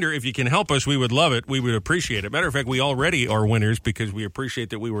 Little reminder, if you can help us, we would love it. We would appreciate it. Matter of fact, we already are winners because we appreciate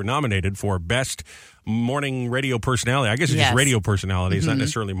that we were nominated for Best Morning Radio Personality. I guess it's just radio personality. It's not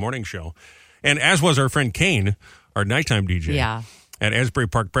necessarily morning show. And as was our friend Kane, our nighttime DJ. Yeah. At Asbury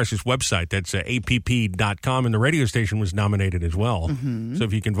Park Press's website. That's app.com, and the radio station was nominated as well. So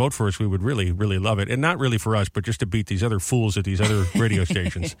if you can vote for us, we would really, really love it. And not really for us, but just to beat these other fools at these other radio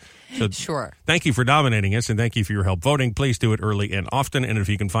stations. So sure. Thank you for nominating us, and thank you for your help voting. Please do it early and often, and if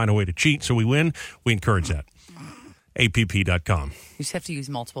you can find a way to cheat so we win, we encourage that. app.com. You just have to use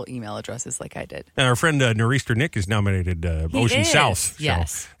multiple email addresses like I did. And our friend Nor'easter Nick is nominated Ocean South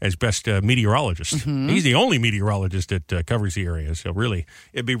as best meteorologist. He's the only meteorologist that covers the area. So really,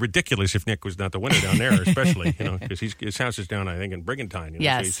 it'd be ridiculous if Nick was not the winner down there, especially, because his house is down, I think, in Brigantine.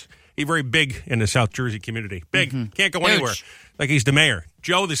 Yes. So he's very big in the South Jersey community. Big. Can't go anywhere. Like he's the mayor.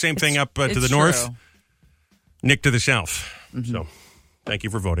 Joe, the same thing up to the north. Nick to the south. So... Thank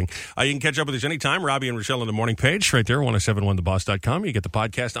you for voting. You can catch up with us anytime. Robby and Rochelle on the morning page right there, 1071theboss.com. You get the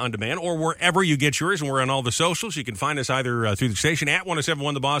podcast on demand or wherever you get yours, and we're on all the socials. You can find us either through the station at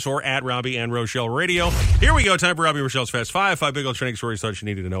 1071theboss or at Robby and Rochelle Radio. Here we go. Time for Robby and Rochelle's Fast Five. 5 big old trending stories thought you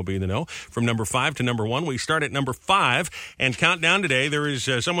needed to know, be in the know. From number 5 to number 1. We start at number 5 and count down today. There is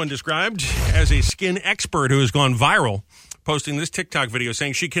someone described as a skin expert who has gone viral, posting this TikTok video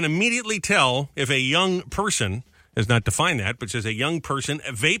saying she can immediately tell if a young person has not defined that, but says a young person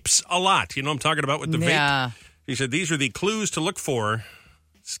vapes a lot. You know what I'm talking about with the vape? She said these are the clues to look for.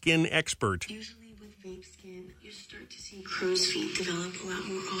 Skin expert. Usually with vape skin, you start to see crow's feet develop a lot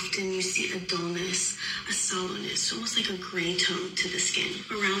more often. You see a dullness, a sallowness, almost like a gray tone to the skin.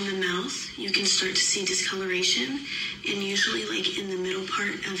 Around the mouth, you can start to see discoloration, and usually like in the middle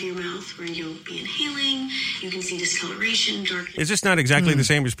part of your mouth where you'll be inhaling, you can see discoloration, darkness. Is this not exactly the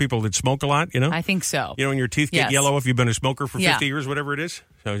same as people that smoke a lot, you know? I think so. You know, when your teeth get yellow if you've been a smoker for 50 years, whatever it is?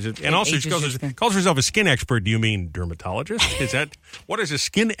 So is it, and also she calls herself a skin expert. Do you mean dermatologist? Is that, what is a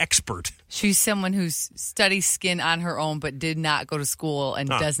skin expert? She's someone who studies skin on her own but did not go to school and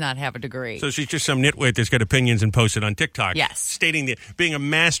does not have a degree. So she's just some nitwit that's got opinions and posts it on TikTok. Yes. Stating being a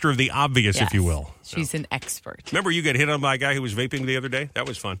master of the obvious, if you will. She's an expert. Remember you got hit on by a guy who was vaping the other day? That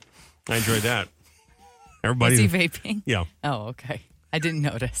was fun. I enjoyed that. Was he vaping? Yeah. Oh, okay. I didn't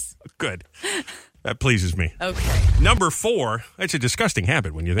notice. Good. That pleases me. Okay. Number 4, it's a disgusting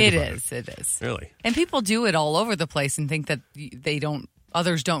habit when you think about it. It is. Really. And people do it all over the place and think that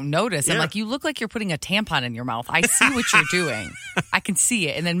others don't notice. I'm like, you look like you're putting a tampon in your mouth. I see what you're doing. I can see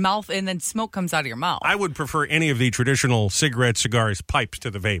it. And then smoke comes out of your mouth. I would prefer any of the traditional cigarettes, cigars, pipes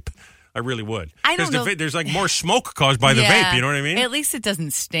to the vape. I really would. I don't know. Because there's like more smoke caused by the vape, you know what I mean? At least it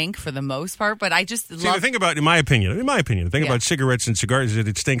doesn't stink for the most part, but I just the thing about, in my opinion, the thing about cigarettes and cigars is that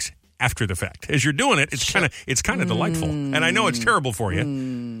it stinks after the fact. As you're doing it, it's kind of delightful. And I know it's terrible for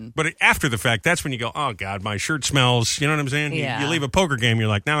you. But after the fact, that's when you go, oh, God, my shirt smells. You know what I'm saying? Yeah. You leave a poker game, you're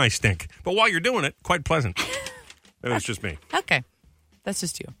like, now I stink. But while you're doing it, quite pleasant. And it's just me. Okay. That's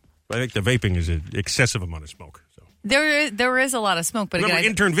just you. I think the vaping is an excessive amount of smoke. So There is a lot of smoke, but Remember,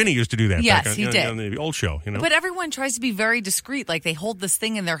 again, intern Vinny used to do that. Yes, back on, he did on the old show. But everyone tries to be very discreet. Like they hold this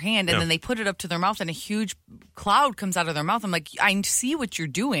thing in their hand and then they put it up to their mouth, and a huge cloud comes out of their mouth. I'm like, I see what you're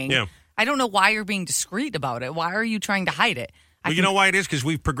doing. Yeah. I don't know why you're being discreet about it. Why are you trying to hide it? Well, you know why it is? Because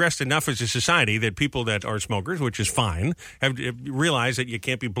we've progressed enough as a society that people that are smokers, which is fine, have realized that you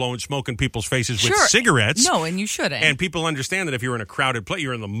can't be blowing smoke in people's faces with cigarettes. No, and you shouldn't. And people understand that if you're in a crowded place,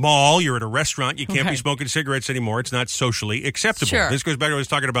 you're in the mall, you're at a restaurant, you can't be smoking cigarettes anymore. It's not socially acceptable. Sure. This goes back to what I was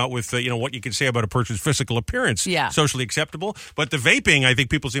talking about with what you can say about a person's physical appearance. Yeah. Socially acceptable. But the vaping, I think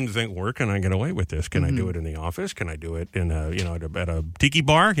people seem to think, where can I get away with this? Can I do it in the office? Can I do it in at a tiki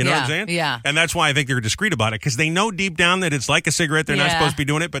bar? You know what I'm saying? Yeah. And that's why I think they're discreet about it, because they know deep down that it's like a cigarette. They're not supposed to be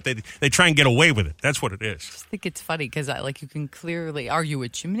doing it, but they try and get away with it. That's what it is. I just think it's funny because you can clearly, are you a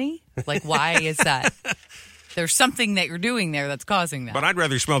chimney? Like, why is that? There's something that you're doing there that's causing that. But I'd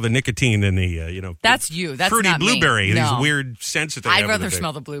rather smell the nicotine than the That's you. That's fruity not blueberry. Me. No. These weird scents that they have. I'd rather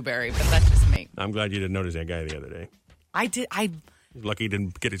smell the blueberry, but that's just me. I'm glad you didn't notice that guy the other day. I did. Lucky he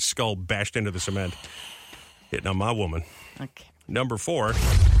didn't get his skull bashed into the cement, hitting on my woman. Okay. Number 4.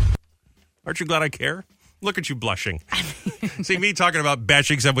 Aren't you glad I care? Look at you blushing. See, me talking about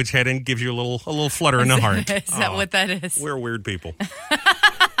bashing someone's head in gives you a little flutter in the heart. Is that what that is? We're weird people.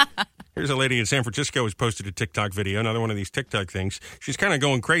 Here's a lady in San Francisco who's posted a TikTok video, another one of these TikTok things. She's kind of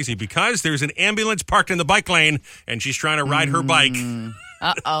going crazy because there's an ambulance parked in the bike lane, and she's trying to ride her bike.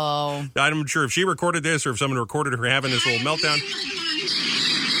 Uh-oh. I'm not sure if she recorded this or if someone recorded her having this little meltdown.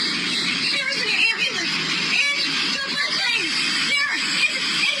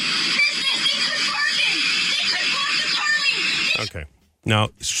 Okay. Now,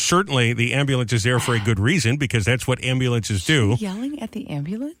 certainly the ambulance is there for a good reason, because that's what ambulances do. Yelling at the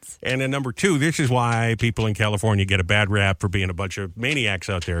ambulance? And then number 2, this is why people in California get a bad rap for being a bunch of maniacs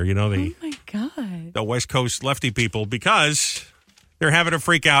out there. Oh, my God. The West Coast lefty people, because they're having a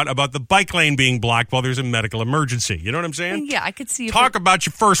freak out about the bike lane being blocked while there's a medical emergency. You know what I'm saying? Yeah, I could see. Talk about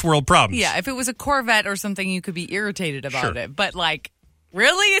your first world problems. Yeah, if it was a Corvette or something, you could be irritated about it. But,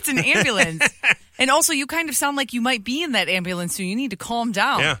 really? It's an ambulance. And also, you kind of sound like you might be in that ambulance, so you need to calm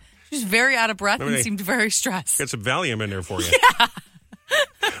down. Yeah. Just very out of breath and seemed very stressed. Get some Valium in there for you. Yeah.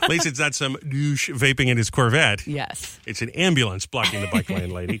 At least it's not some douche vaping in his Corvette. Yes. It's an ambulance blocking the bike lane,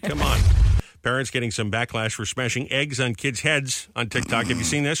 lady. Come on. Parents getting some backlash for smashing eggs on kids' heads on TikTok. Have you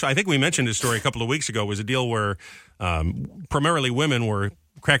seen this? I think we mentioned this story a couple of weeks ago. It was a deal where primarily women were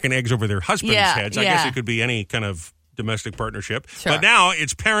cracking eggs over their husbands' heads. I guess it could be any kind of domestic partnership. Sure. But now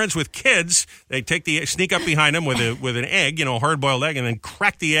it's parents with kids. They sneak up behind them with an egg, a hard-boiled egg, and then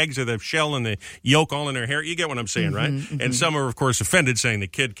crack the eggs or the shell and the yolk all in their hair. You get what I'm saying, right? Mm-hmm. And some are, of course, offended, saying the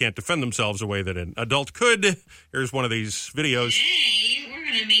kid can't defend themselves the way that an adult could. Here's one of these videos. Hey, we're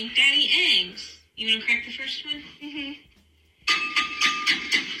going to make daddy eggs. You want to crack the first one? Mm-hmm.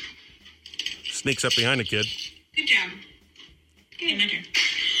 Sneaks up behind the kid. Good job. Give me my turn.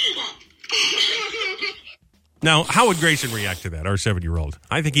 Now, how would Grayson react to that, our 7-year-old?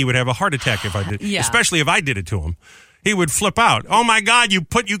 I think he would have a heart attack if I did, especially if I did it to him. He would flip out. Oh, my God, you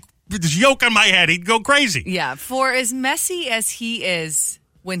put this yolk on my head. He'd go crazy. Yeah, for as messy as he is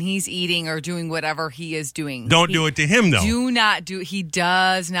when he's eating or doing whatever he is doing. Don't do it to him, though. He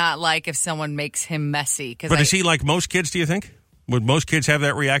does not like if someone makes him messy. But is he like most kids, do you think? Would most kids have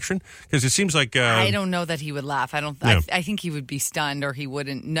that reaction? Because it seems like I don't know that he would laugh. I think he would be stunned, or he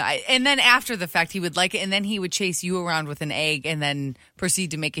wouldn't. No, and then after the fact, he would like it, and then he would chase you around with an egg, and then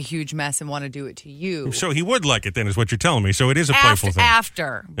proceed to make a huge mess and want to do it to you. So he would like it, then, is what you're telling me. So it is a playful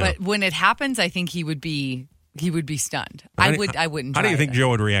thing. But when it happens, I think he would be stunned. I wouldn't. How do you think Joe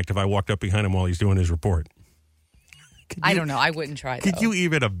would react if I walked up behind him while he's doing his report? I don't know. I wouldn't try. Could you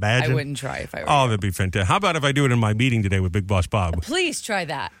even imagine? I wouldn't try if I were. Oh, that'd be fantastic. How about if I do it in my meeting today with Big Boss Bob? Please try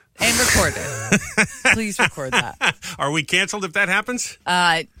that and record it. Please record that. Are we canceled if that happens?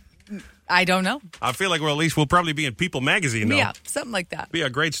 I don't know. I feel like we'll probably be in People magazine, though. Yeah, something like that. Be a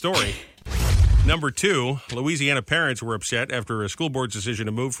great story. Number 2, Louisiana parents were upset after a school board's decision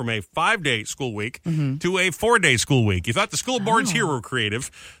to move from a 5-day school week to a 4-day school week. You thought the school boards here were creative.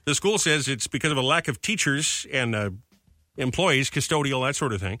 The school says it's because of a lack of teachers and employees, custodial, that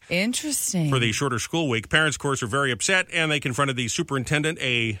sort of thing. Interesting. For the shorter school week. Parents, of course, are very upset, and they confronted the superintendent,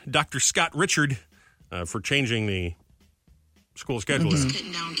 Dr. Scott Richard, for changing the school schedule.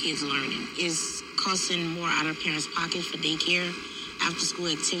 Cutting down kids' learning is costing more out of parents' pockets for daycare. After-school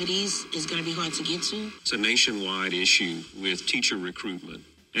activities is going to be hard to get to. It's a nationwide issue with teacher recruitment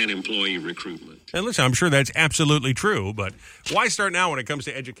and employee recruitment. And listen, I'm sure that's absolutely true, but why start now when it comes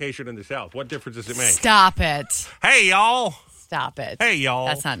to education in the South? What difference does it make? Stop it. Hey, y'all. Stop it. Hey, y'all.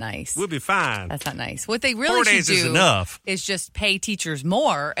 That's not nice. We'll be fine. That's not nice. What they really 4 should days do is enough. is just pay teachers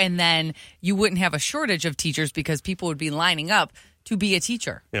more, and then you wouldn't have a shortage of teachers because people would be lining up to be a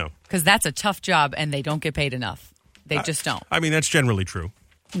teacher. Yeah. Because that's a tough job, and they don't get paid enough. They just don't. I mean, that's generally true.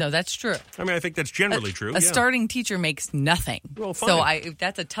 No, that's true. I mean, I think that's generally true. A starting teacher makes nothing. Well, fine. So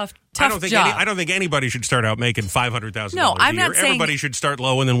that's a tough job. I don't think anybody should start out making $500,000 No, I'm a year. not saying Everybody should start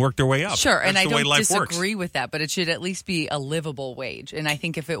low and then work their way up. Sure, that's and I the way don't life disagree works. with that, but it should at least be a livable wage. And I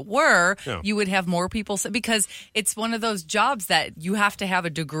think if it were, you would have more people, because it's one of those jobs that you have to have a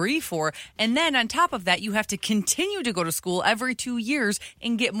degree for. And then on top of that, you have to continue to go to school every 2 years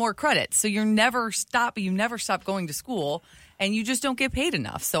and get more credit. So you never stop going to school, and you just don't get paid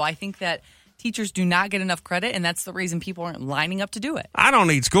enough. So I think that teachers do not get enough credit, and that's the reason people aren't lining up to do it. I don't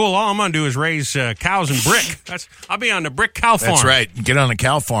need school. All I'm going to do is raise cows and brick. I'll be on the brick cow farm. That's right. Get on a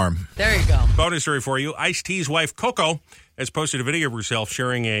cow farm. There you go. Bonus story for you. Ice-T's wife, Coco, has posted a video of herself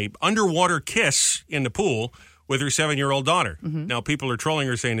sharing a underwater kiss in the pool with her 7-year-old daughter. Mm-hmm. Now, people are trolling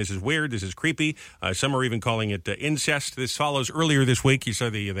her, saying this is weird, this is creepy. Some are even calling it incest. This follows earlier this week. You saw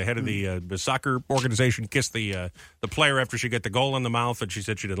the head of the soccer organization kiss the player after she got the goal in the mouth, and she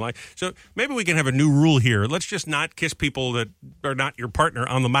said she didn't like. So maybe we can have a new rule here. Let's just not kiss people that are not your partner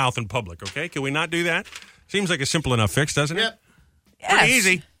on the mouth in public, okay? Can we not do that? Seems like a simple enough fix, doesn't it? Yes. Pretty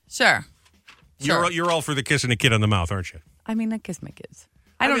easy. Sure. You're all for the kissing a kid on the mouth, aren't you? I mean, I kiss my kids.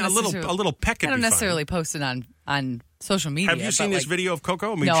 I mean, a little peck could I don't be necessarily post it on social media. Have you seen this video of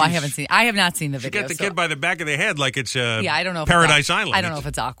Coco? I mean, no, I haven't seen. I have not seen the She video. got the kid by the back of the head like it's I don't know if Paradise Island. I don't know if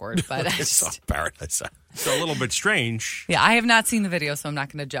it's awkward, but It's Paradise Island. It's a little bit strange. Yeah, I have not seen the video, so I'm not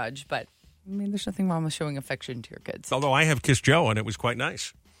going to judge. But I mean, there's nothing wrong with showing affection to your kids. Although I have kissed Joe, and it was quite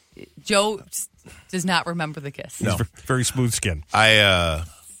nice. Joe does not remember the kiss. No. Very smooth skin.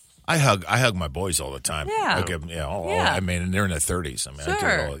 I hug my boys all the time. Yeah. I give them, Yeah. I mean, and they're in their 30s. I mean, I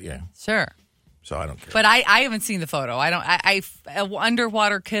do it all, Sure. So I don't care. But I haven't seen the photo. I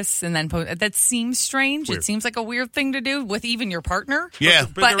underwater kiss and then post. That seems strange. Weird. It seems like a weird thing to do with even your partner. Yeah.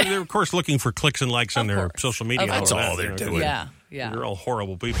 But they're of course looking for clicks and likes on their social media. That's all they're doing. Yeah. You're all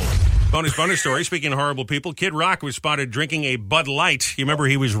horrible people. Bonus story. Speaking of horrible people, Kid Rock was spotted drinking a Bud Light. You remember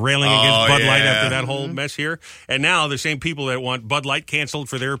he was railing against Bud Light after that whole mess here? And now the same people that want Bud Light canceled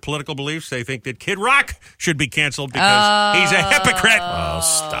for their political beliefs, they think that Kid Rock should be canceled because he's a hypocrite. Oh,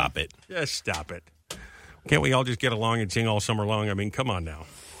 stop it. Just stop it. Can't we all just get along and sing all summer long? I mean, come on now.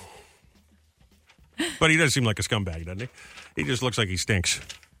 But he does seem like a scumbag, doesn't he? He just looks like he stinks.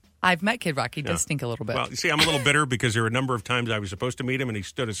 I've met Kid Rock. He does stink a little bit. Well, you see, I'm a little bitter because there were a number of times I was supposed to meet him and he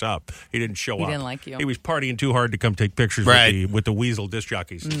stood us up. He didn't show up. He didn't like you. He was partying too hard to come take pictures with the Weasel disc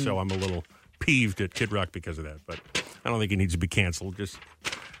jockeys. And so I'm a little peeved at Kid Rock because of that. But I don't think he needs to be canceled. Just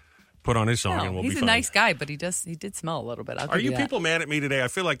put on his song and we'll be fine. He's a nice guy, but he did smell a little bit. Are you people mad at me today? I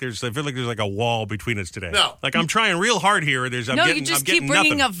feel like there's like a wall between us today. No. Like I'm trying real hard here. You just keep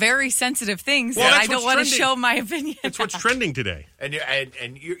bringing up very sensitive things that I don't want to show my opinion. That's what's trending today. And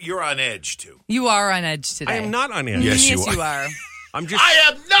you're on edge, too. You are on edge today. I am not on edge. Yes, you are. I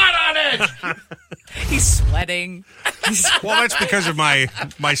am not on edge. He's sweating. Well, that's because of my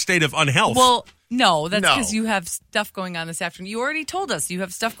state of unhealth. Well, no, that's because you have stuff going on this afternoon. You already told us you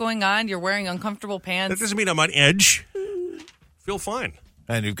have stuff going on. You're wearing uncomfortable pants. That doesn't mean I'm on edge. Feel fine.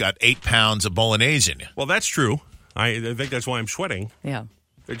 And you've got 8 pounds of bolognese in you. Well, that's true. I think that's why I'm sweating. Yeah.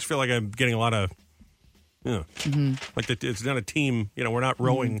 I just feel like I'm getting a lot of, like it's not a team. We're not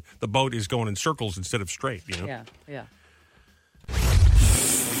rowing. The boat is going in circles instead of straight. Yeah.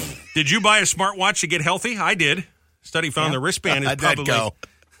 Did you buy a smartwatch to get healthy? I did. Study found the wristband is probably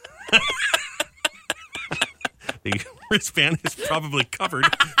the wristband is probably covered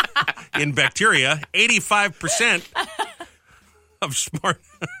in bacteria. 85% of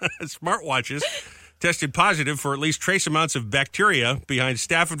smartwatches tested positive for at least trace amounts of bacteria behind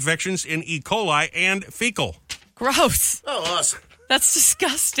staph infections in E. coli and fecal. Gross. Oh, awesome. That's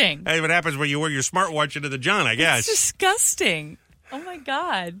disgusting. Hey, what happens when you wear your smartwatch into the John, I guess. It's disgusting. Oh, my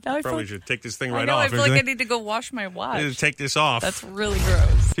God. Now Probably should take this thing right off. off. I feel like I need to go wash my watch. Just take this off. That's really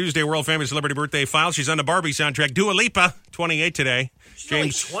gross. Tuesday, world-famous celebrity birthday file. She's on the Barbie soundtrack. Dua Lipa, 28 today.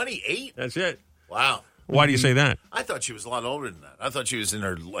 She's 28? That's it. Wow. Why do you say that? I thought she was a lot older than that. I thought she was in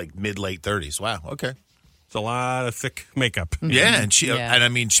her mid-late 30s. Wow. Okay. It's a lot of thick makeup. Mm-hmm. Yeah, and and I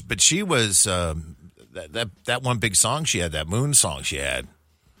mean, but she was that one big song she had, that Moon song she had.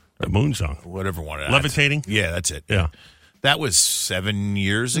 The Moon song. Whatever one. Levitating? Yeah, that's it. Yeah. That was 7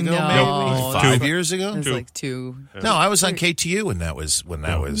 years ago, No. maybe 5 years ago. It was like 2. No, I was on KTU when that was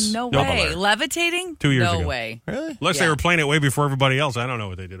No way. Levitating? 2 years ago. No way. Really? Unless they were playing it way before everybody else. I don't know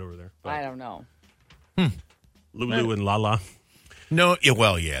what they did over there. I don't know. Lulu and Lala. No, they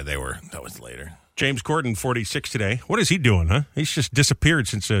were. That was later. James Corden, 46 today. What is he doing, huh? He's just disappeared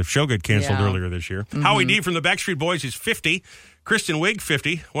since the show got canceled earlier this year. Mm-hmm. Howie D from the Backstreet Boys is 50. Kristen Wiig,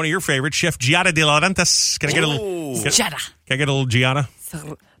 50. One of your favorites, Chef Giada de Laurentiis. Can I get a little... Can I get a little Giada?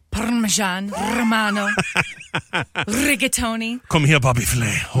 Parmesan, Romano, rigatoni. Come here, Bobby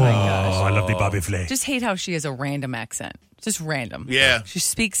Flay. Oh, I love the Bobby Flay. Just hate how she has a random accent. Just random. Yeah. She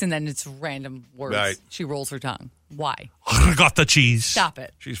speaks and then it's random words. Right. She rolls her tongue. Why? Got the cheese. Stop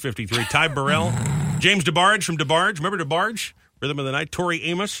it. She's 53. Ty Burrell. James DeBarge from DeBarge. Remember DeBarge? Rhythm of the Night. Tori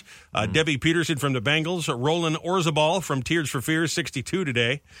Amos. Debbie Peterson from the Bengals. Roland Orzabal from Tears for Fears, 62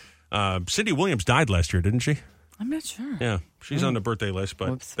 today. Cindy Williams died last year, didn't she? I'm not sure. Yeah, she's on the birthday list,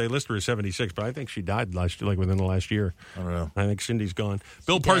 but they list her as 76. But I think she died last year, like within the last year. I don't know. I think Cindy's gone.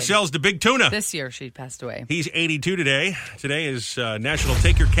 Bill Parcells, the Big Tuna. This year she passed away. He's 82 today. Today is National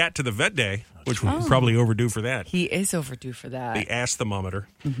Take Your Cat to the Vet Day, which we're probably overdue for that. He is overdue for that. The ass thermometer.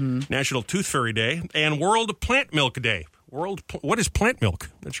 Mm-hmm. National Tooth Fairy Day and World Plant Milk Day. What is plant milk?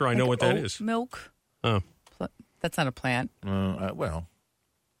 Not sure I know what that is. Milk. Oh, that's not a plant. Well,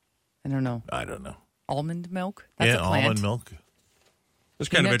 I don't know. Almond milk? That's a plant. Almond milk. It's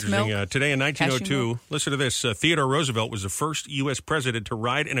kind of interesting. Today in 1902, listen to this. Theodore Roosevelt was the first U.S. president to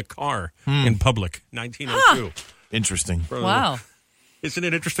ride in a car in public. 1902. Interesting. Wow. Isn't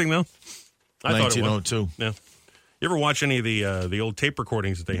it interesting, though? I 1902. thought it was. Yeah. You ever watch any of the old tape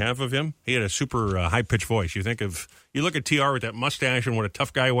recordings that they have of him? He had a super high-pitched voice. You look at TR with that mustache and what a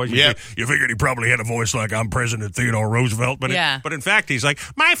tough guy he was. You figured he probably had a voice like I'm President Theodore Roosevelt. But but in fact, he's like,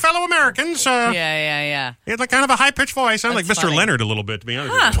 my fellow Americans. Yeah. He had like kind of a high-pitched voice. Sounded like Mr. Leonard a little bit, to be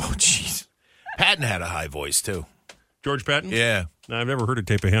honest with you. Oh, jeez. Patton had a high voice, too. George Patton? Yeah. No, I've never heard a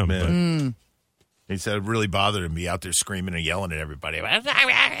tape of him. But. He said it really bothered him to be out there screaming and yelling at everybody.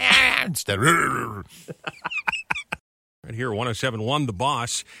 Instead Right here, 107.1 The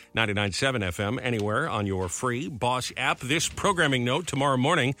Boss, 99.7 FM, anywhere on your free Boss app. This programming note, tomorrow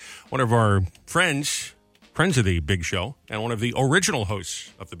morning, one of our friends of the Big Show, and one of the original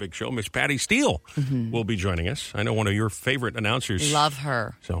hosts of the Big Show, Miss Patty Steele, will be joining us. I know one of your favorite announcers. Love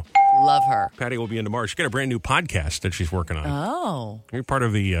her. So love her. Patty will be in tomorrow. She's got a brand new podcast that she's working on. Oh. You're part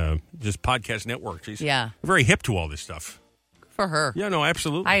of the just podcast network. She's very hip to all this stuff. For her. Yeah, no,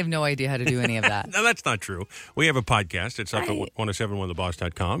 absolutely. I have no idea how to do any of that. No, that's not true. We have a podcast. It's up at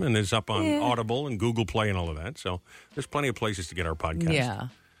 1071theboss.com, and it's up on Audible and Google Play and all of that. So there's plenty of places to get our podcast. Yeah.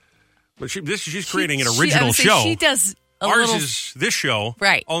 But she's creating an original show. She does Ours is this show,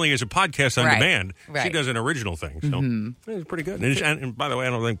 only as a podcast on demand. Right. She does an original thing, so it's pretty good. And by the way, I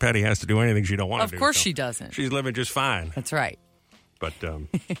don't think Patty has to do anything she don't want to do. Of course she doesn't. She's living just fine. That's right. But well,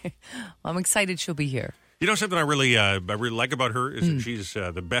 I'm excited she'll be here. You know something I really like about her is that she's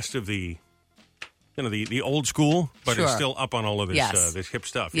the best of the the old school, but is still up on all of this this hip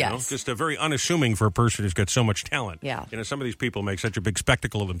stuff. You know, just very unassuming for a person who's got so much talent. Yeah, some of these people make such a big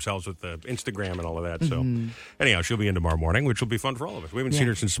spectacle of themselves with the Instagram and all of that. So anyhow, she'll be in tomorrow morning, which will be fun for all of us. We haven't seen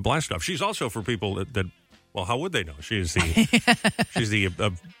her since the Blast stuff. She's also for people that well, how would they know? She's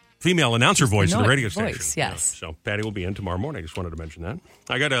the female announcer voice of the radio station. Yes. So Patty will be in tomorrow morning. Just wanted to mention that.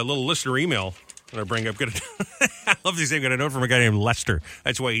 I got a little listener email that I bring up. I love these things. I got a note from a guy named Lester.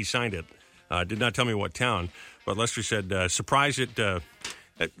 That's why he signed it. Did not tell me what town, but Lester said, surprised at...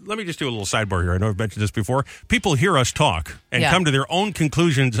 let me just do a little sidebar here. I know I've mentioned this before. People hear us talk and come to their own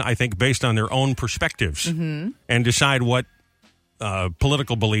conclusions, I think, based on their own perspectives and decide what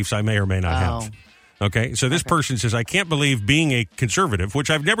political beliefs I may or may not have. Okay? So this person says, I can't believe being a conservative, which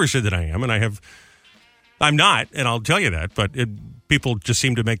I've never said that I am, and I'm not, and I'll tell you that, but people just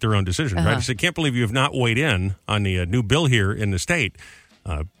seem to make their own decisions, right? So I can't believe you have not weighed in on the new bill here in the state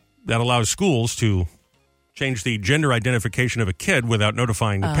that allows schools to change the gender identification of a kid without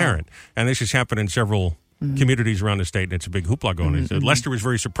notifying the parent. And this has happened in several communities around the state, and it's a big hoopla going on. So Lester was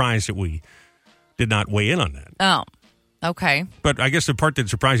very surprised that we did not weigh in on that. Oh, okay. But I guess the part that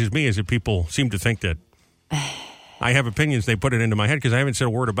surprises me is that people seem to think that I have opinions. They put it into my head because I haven't said a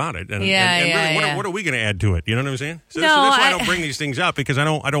word about it. And really, what are we going to add to it? You know what I'm saying? So that's why I don't bring these things up, because I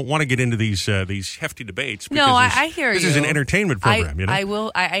don't want to get into these hefty debates. No, I hear you. This is an entertainment program.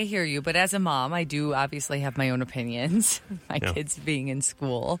 I hear you. But as a mom, I do obviously have my own opinions. My kids being in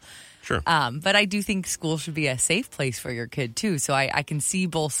school. Sure. But I do think school should be a safe place for your kid too. So I can see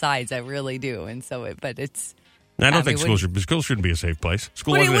both sides. I really do. And so, but it's. I don't think school shouldn't be a safe place.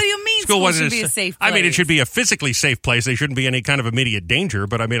 What do you mean school should be a safe place? I mean, it should be a physically safe place. They shouldn't be any kind of immediate danger.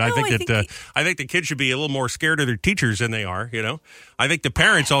 But I mean, I think the kids should be a little more scared of their teachers than they are. You know, I think the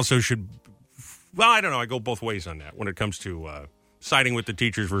parents also should. Well, I don't know. I go both ways on that when it comes to siding with the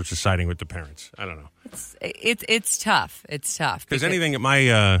teachers versus siding with the parents. I don't know. It's tough. It's tough. Because anything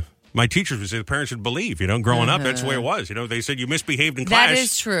that my teachers would say the parents should believe, growing up, that's the way it was. They said you misbehaved in class. That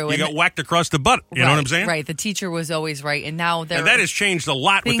is true. You got whacked across the butt. You know what I'm saying? Right. The teacher was always right. And now and that has changed a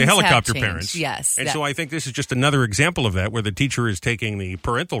lot with the helicopter parents. Yes. And so I think this is just another example of that, where the teacher is taking the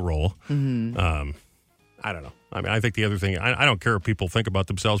parental role. Mm-hmm. I don't know. I mean, I think the other thing, I don't care what people think about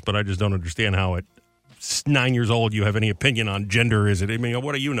themselves, but I just don't understand how at 9 years old you have any opinion on gender. Is it? I mean,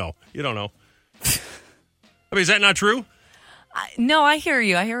 what do you know? You don't know. I mean, is that not true? No, I hear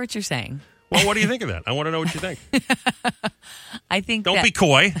you. I hear what you're saying. Well, what do you think of that? I want to know what you think. I think don't be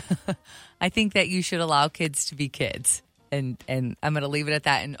coy. I think that you should allow kids to be kids. And I'm going to leave it at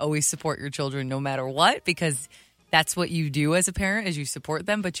that and always support your children no matter what, because that's what you do as a parent, is you support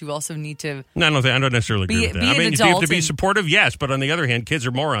them, but you also need to... No, I don't necessarily agree with that. I mean, you have to be supportive, yes, but on the other hand, kids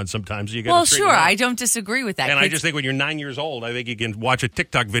are morons sometimes. You well, sure, I don't disagree with that. And I just think when you're 9 years old, I think you can watch a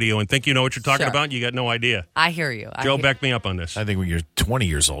TikTok video and think you know what you're talking about, and you got no idea. I hear you. Joe, back me up on this. I think when you're 20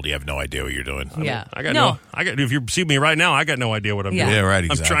 years old, you have no idea what you're doing. Yeah. If you see me right now, I got no idea what I'm doing. Yeah, right,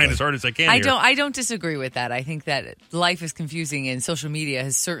 exactly. I'm trying as hard as I can I don't disagree with that. I think that life is confusing, and social media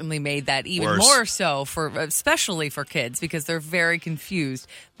has certainly made that even more so, especially for kids, because they're very confused.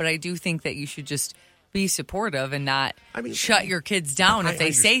 But I do think that you should just be supportive and not shut your kids down if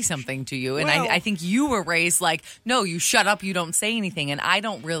they say something to you. And I think you were raised like, no, you shut up, you don't say anything. And I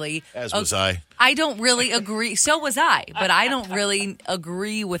don't really... As was I. I don't really agree. So was I. But I don't really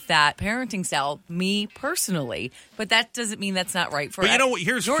agree with that parenting style, me personally. But that doesn't mean that's not right for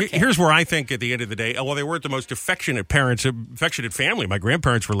here's where I think at the end of the day, well, they weren't the most affectionate family. My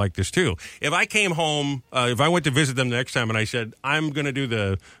grandparents were like this too. If I came home, if I went to visit them the next time and I said, I'm going to do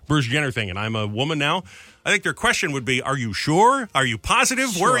the Bruce Jenner thing and I'm a woman now, I think their question would be, are you sure? Are you positive?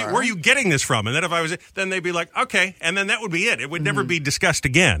 Sure. Where are you getting this from? And then if I was, then they'd be like, okay. And then that would be it. It would never be discussed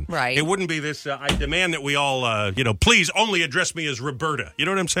again. Right. It wouldn't be this, I demand that we all, please only address me as Roberta. You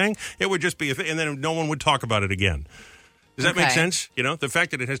know what I'm saying? It would just be a thing, and then no one would talk about it again. Does that make sense? The fact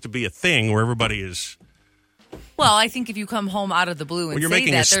that it has to be a thing where everybody is... Well, I think if you come home out of the blue and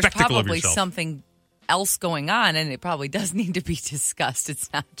say that, there's probably something else going on, and it probably does need to be discussed.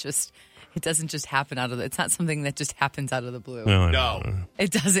 It's not just... It doesn't just happen it's not something that just happens out of the blue. No.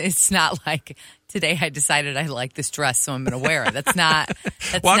 It doesn't. It's not like today I decided I like this dress, so I'm going to wear it. That's not.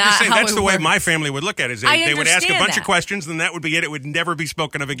 Well, I'm just saying that's the way works. my family would look at it. They would ask a bunch of questions, and that would be it. It would never be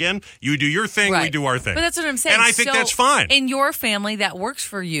spoken of again. You do your thing, we do our thing. But that's what I'm saying. And I think that's fine. In your family, that works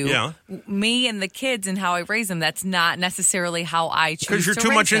for you. Yeah. Me and the kids and how I raise them, that's not necessarily how I choose to because you're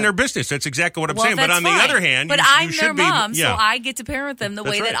too much in their business. That's exactly what I'm saying. But on the other hand, I'm their mom, so I get to parent them the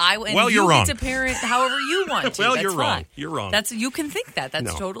way that I would. Well, you're wrong. Get to parent however you want to. Well, that's you're wrong. fine. You're wrong. You can think that.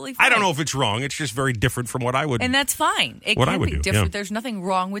 That's totally fine. I don't know if it's wrong. It's just very different from what I would. And that's fine. It what can I would be do. different. Yeah. There's nothing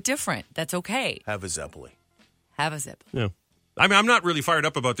wrong with different. That's okay. Have a Zeppeli. Have a Zeppeli. Yeah. I mean, I'm not really fired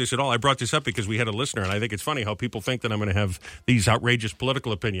up about this at all. I brought this up because we had a listener, and I think it's funny how people think that I'm going to have these outrageous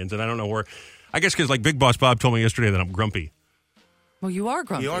political opinions, and I don't know where. I guess because like Big Boss Bob told me yesterday that I'm grumpy. Well, you are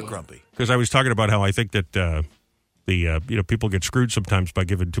grumpy. You are grumpy. Because I was talking about how I think that people get screwed sometimes by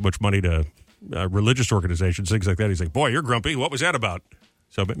giving too much money to religious organizations, things like that. He's like, boy, you're grumpy. What was that about?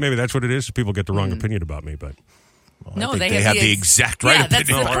 So maybe that's what it is. People get the wrong opinion about me, but... Well, no, they have the exact right opinion.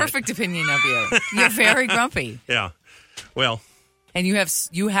 Yeah, that's the perfect opinion of you. You're very grumpy. Yeah. Well... And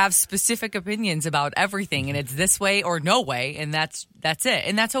you have specific opinions about everything, and it's this way or no way, and that's it.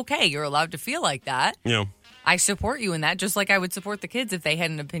 And that's okay. You're allowed to feel like that. Yeah. I support you in that, just like I would support the kids if they had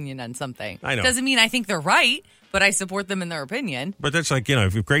an opinion on something. I know. Doesn't mean I think they're right, but I support them in their opinion. But that's like,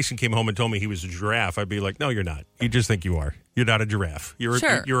 if Grayson came home and told me he was a giraffe, I'd be like, no, you're not. You just think you are. You're not a giraffe. You're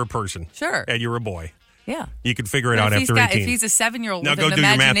a person. Sure. And you're a boy. Yeah. You can figure it out after 18. If he's a 7-year-old now with go an do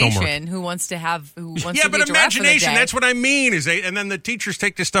your math imagination who wants to be a but imagination, that's what I mean. And then the teachers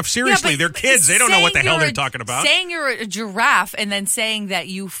take this stuff seriously. They're kids. They don't know what the hell they're talking about. Saying you're a giraffe and then saying that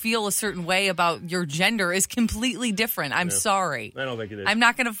you feel a certain way about your gender is completely different. I'm sorry. I don't think it is. I'm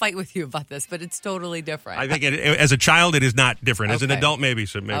not going to fight with you about this, but it's totally different. I think as a child, it is not different. As an adult, maybe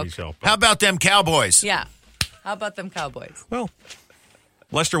so. But. How about them Cowboys? Yeah. How about them Cowboys? Well,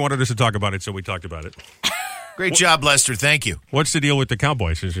 Lester wanted us to talk about it, so we talked about it. Great job, Lester. Thank you. What's the deal with the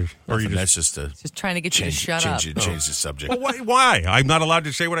Cowboys? That's just trying to get you to shut up. Change the subject. Well, why? I'm not allowed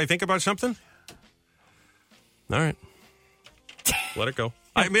to say what I think about something? All right. Let it go.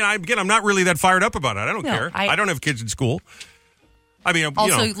 I mean, I'm not really that fired up about it. I don't care. I don't have kids in school. I mean,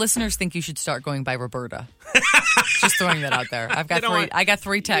 also, listeners think you should start going by Roberta. Just throwing that out there. I got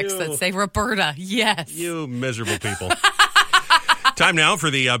 3 texts that say Roberta. Yes. You miserable people. Time now for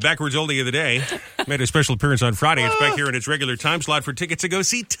the backwards oldie of the day. Made a special appearance on Friday. It's back here in its regular time slot for tickets to go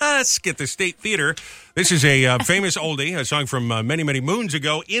see Tusk at the State Theater. This is a famous oldie, a song from many, many moons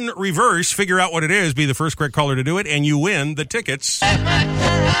ago. In reverse, figure out what it is, be the first correct caller to do it, and you win the tickets.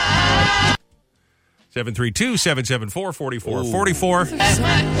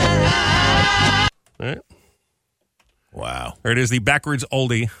 732-774-4444. All right. Wow. There it is, the backwards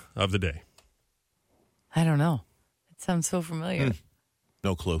oldie of the day. I don't know. It sounds so familiar.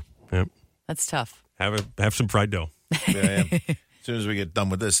 No clue. Yep. That's tough. Have some fried dough. Yeah, I am. As soon as we get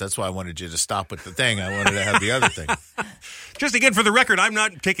done with this, that's why I wanted you to stop with the thing. I wanted to have the other thing. Just again, for the record, I'm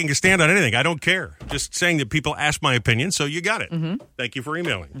not taking a stand on anything. I don't care. Just saying that people ask my opinion, so you got it. Mm-hmm. Thank you for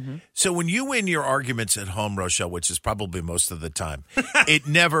emailing. Mm-hmm. So when you win your arguments at home, Rochelle, which is probably most of the time, it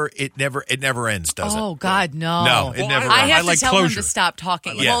never ends, does it? Oh God, no. No, it never I ends. have like to tell closure. him to stop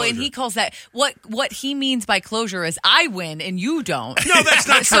talking. Yeah. Well, and he calls that what he means by closure is I win and you don't. No, that's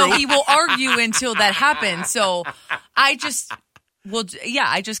not So true. he will argue until that happens. So I just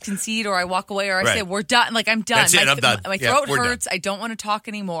concede or I walk away or I say we're done. Like I'm done. That's it, I'm done. My Yeah, throat we're done. hurts. I don't want to talk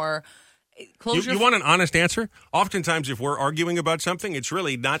anymore. Closure. You want an honest answer? Oftentimes, if we're arguing about something, it's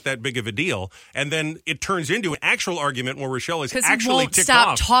really not that big of a deal. And then it turns into an actual argument where Rochelle is actually he won't ticked stop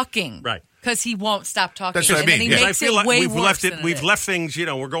off. talking. Right. Because he won't stop talking. That's what I and mean. then he Yeah. I makes feel it like way we've worse left than it. We've is. left things.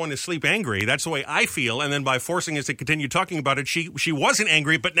 We're going to sleep angry. That's the way I feel. And then by forcing us to continue talking about it, she wasn't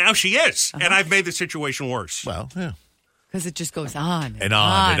angry, but now she is. And I've made the situation worse. Well, yeah. Because it just goes on And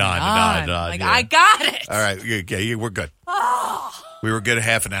on and on and on and on. Like, yeah. I got it. All right. We're good. We were good a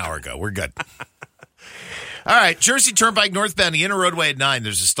half an hour ago. We're good. All right. Jersey Turnpike northbound, the inner roadway at 9.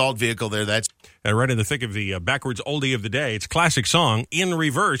 There's a stalled vehicle there. That's Right in the thick of the backwards oldie of the day. It's a classic song. In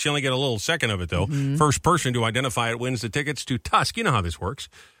reverse, you only get a little second of it, though. Mm-hmm. First person to identify it wins the tickets to Tusk. You know how this works.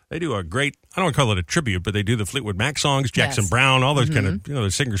 They do a great, I don't want to call it a tribute, but they do the Fleetwood Mac songs, Jackson Yes. Brown, all those kind of, the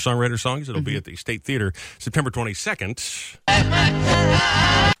singer-songwriter songs. It'll be at the State Theater September 22nd.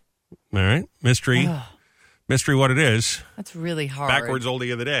 All right. Mystery what it is. That's really hard. Backwards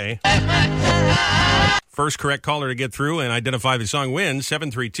oldie of the day. First correct caller to get through and identify the song wins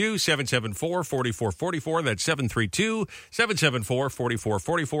 732-774-4444. That's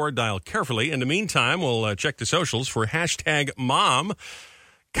 732-774-4444. Dial carefully. In the meantime, we'll check the socials for hashtag mom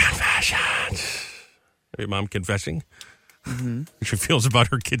confessions. Your mom confessing what she feels about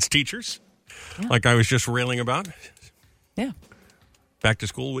her kids' teachers, like I was just railing about. Yeah. Back to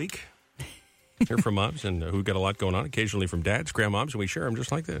school week. Hear from moms and who got a lot going on, occasionally from dads, grandmoms, and we share them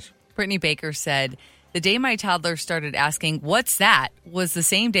just like this. Brittany Baker said, the day my toddler started asking, what's that, was the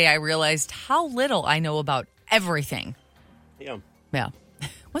same day I realized how little I know about everything. Yeah. Yeah.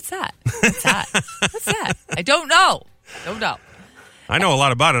 What's that? What's that? What's that? I don't know. Don't know. I know a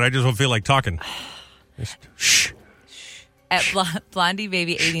lot about it. I just don't feel like talking. Just shh. At Blondie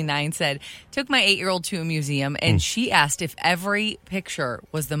Baby 89 said, took my 8-year-old to a museum and she asked if every picture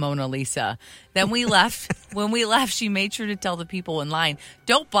was the Mona Lisa. Then we left. When we left, she made sure to tell the people in line,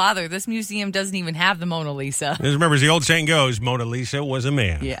 don't bother. This museum doesn't even have the Mona Lisa. Just remember, as the old saying goes, Mona Lisa was a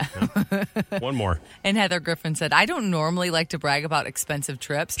man. Yeah. One more. And Heather Griffin said, I don't normally like to brag about expensive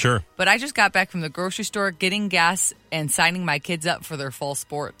trips. Sure. But I just got back from the grocery store getting gas and signing my kids up for their fall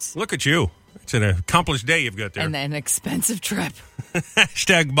sports. Look at you. It's an accomplished day you've got there. And an expensive trip.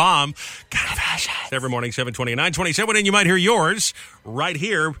 Hashtag mom confessions. Every morning, 7:29, 27, and you might hear yours right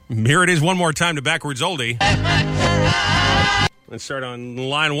here. Here it is one more time to Backwards Oldie. Let's start on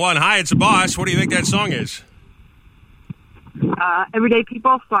line one. Hi, it's the boss. What do you think that song is? Everyday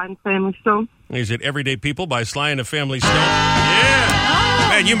People, Sly and the Family Stone. Is it Everyday People by Sly and the Family Stone? Yeah.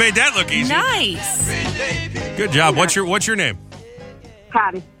 Man, you made that look easy. Nice. Good job. What's your name?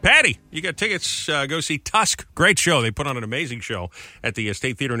 Patty. Patty, you got tickets. Go see Tusk. Great show. They put on an amazing show at the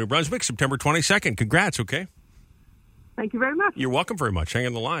State Theater in New Brunswick, September 22nd. Congrats, okay? Thank you very much. You're welcome very much. Hang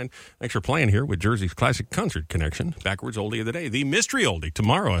on the line. Thanks for playing here with Jersey's Classic Concert Connection. Backwards Oldie of the Day. The Mystery Oldie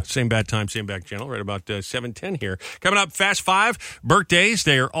tomorrow. Same bad time, same back channel, right about 7:10 here. Coming up, Fast 5 birthdays.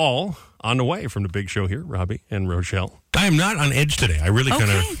 They are all on the way from the big show here, Robby and Rochelle. I am not on edge today. I really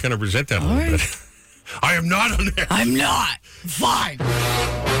kind of resent that a little bit. I am not on edge. I'm not. Fine.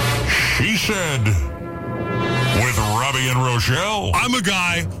 She said, with Robby and Rochelle, I'm a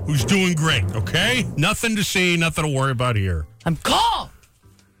guy who's doing great, okay? Nothing to see, nothing to worry about here. I'm calm.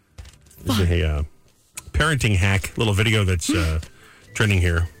 There's a parenting hack, little video that's trending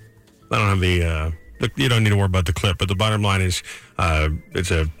here. I don't have the you don't need to worry about the clip, but the bottom line is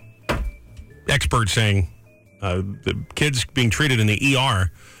it's a expert saying the kids being treated in the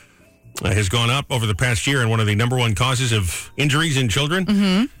ER has gone up over the past year, and one of the number one causes of injuries in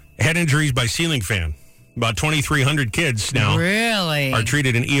children, head injuries by ceiling fan. About 2,300 kids now really are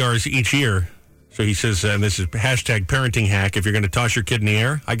treated in ERs each year So he says, and this is hashtag parenting hack, if you're going to toss your kid in the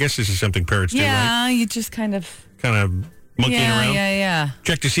air, I guess this is something parents do, right? Yeah, you just kind of monkeying around. Yeah.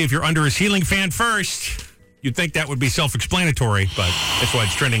 Check to see if you're under a ceiling fan first. You'd think that would be self-explanatory, but that's why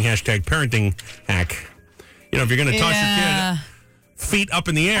it's trending hashtag parenting hack. You know, if you're going to toss your kid feet up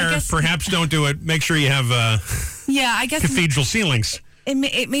in the air, perhaps don't do it. Make sure you have I guess cathedral ceilings.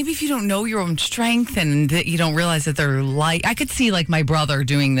 Maybe if you don't know your own strength and that you don't realize that they're light. I could see like my brother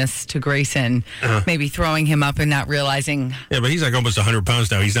doing this to Grayson, maybe throwing him up and not realizing. Yeah, but he's like almost 100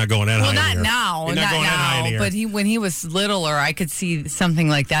 pounds now. He's not going that high. Well, not in the air. now. He's not going that high in the now. air. But when he was littler, I could see something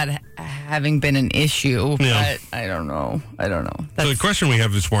like that having been an issue. Yeah. But I don't know. So the question we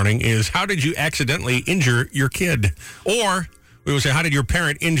have this morning is, how did you accidentally injure your kid? Or we would say, how did your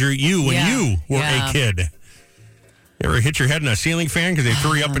parent injure you when you were a kid? You ever hit your head in a ceiling fan because they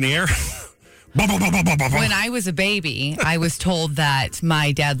threw you up in the air? When I was a baby, I was told that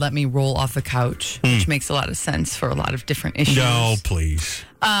my dad let me roll off the couch, which makes a lot of sense for a lot of different issues. No, please.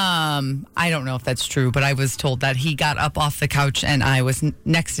 I don't know if that's true, but I was told that he got up off the couch and I was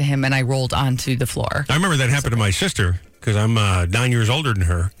next to him and I rolled onto the floor. I remember that happened to my sister because I'm 9 years older than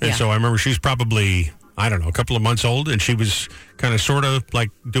her. And so I remember she's probably, I don't know, a couple of months old, and she was kind of sort of like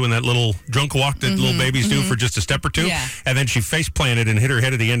doing that little drunk walk that little babies do for just a step or two. Yeah. And then she face planted and hit her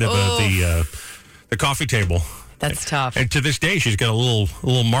head at the end of the coffee table. That's tough. And to this day, she's got a little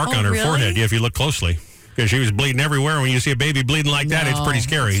mark on her forehead. Yeah, if you look closely. Because she was bleeding everywhere. When you see a baby bleeding like that, it's pretty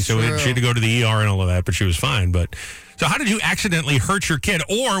scary. So she had to go to the ER and all of that, but she was fine. But so how did you accidentally hurt your kid?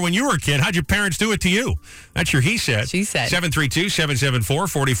 Or when you were a kid, how'd your parents do it to you? That's your he said. She said.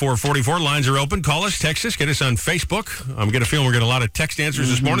 732-774-4444. Lines are open. Call us, text us, get us on Facebook. I'm going to feel we're getting a lot of text answers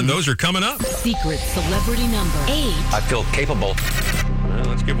this morning. Those are coming up. Secret celebrity number 8. I feel capable. Well,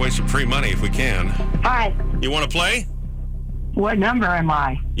 let's give away some free money if we can. Hi. You want to play? What number am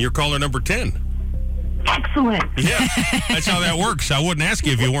I? You're caller number 10. Excellent. Yeah, that's how that works. I wouldn't ask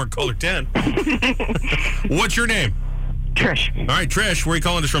you if you weren't caller 10. What's your name? Trish. All right, Trish, where are you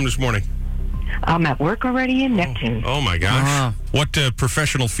calling us from this morning? I'm at work already in Neptune. Oh my gosh. What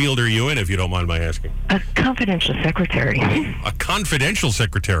professional field are you in, if you don't mind my asking? A confidential secretary. A confidential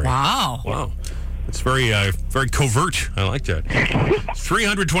secretary. Wow. It's very covert. I like that.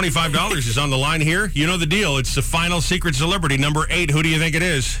 $325 is on the line here. You know the deal. It's the final secret celebrity, number 8. Who do you think it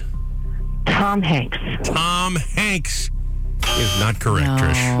is? Tom Hanks. Tom Hanks is not correct,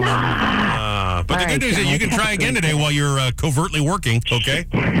 Trish. But the good news is you can try again today while you're covertly working, okay?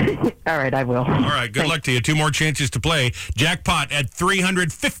 All right, I will. All right, good luck to you. 2 more chances to play. Jackpot at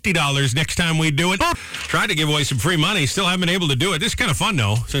 $350 next time we do it. Tried to give away some free money. Still haven't been able to do it. This is kind of fun,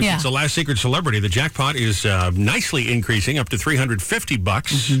 though. Since it's the last secret celebrity, the jackpot is nicely increasing up to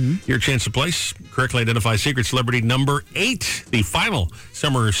 $350. Your chance to place. Correctly identify secret celebrity number 8, the final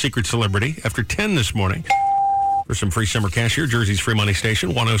summer secret celebrity after 10 this morning. For some free summer cash here, Jersey's free money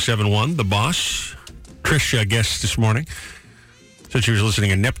station, 107.1, The Boss. Trish guest this morning. Said she was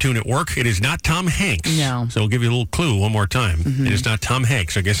listening in Neptune at work. It is not Tom Hanks. No. So we'll give you a little clue one more time. It is not Tom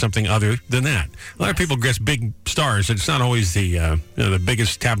Hanks. I guess something other than that. A lot of people guess big stars. It's not always the the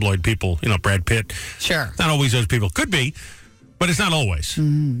biggest tabloid people. Brad Pitt. Sure. Not always those people. Could be, but it's not always. All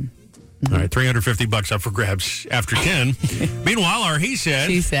right, $350 up for grabs after 10. Meanwhile, our She Said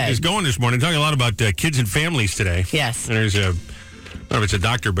is going this morning, talking a lot about kids and families today. Yes. And there's I don't know if it's a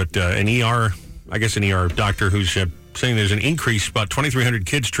doctor, but an ER doctor who's saying there's an increase, about 2,300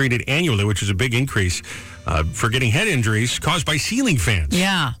 kids treated annually, which is a big increase, for getting head injuries caused by ceiling fans.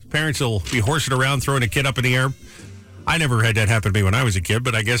 Yeah. Parents will be horsing around, throwing a kid up in the air. I never had that happen to me when I was a kid,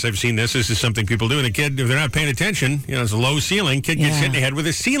 but I guess I've seen this. This is something people do. And a kid, if they're not paying attention, it's a low ceiling, kid gets hit in the head with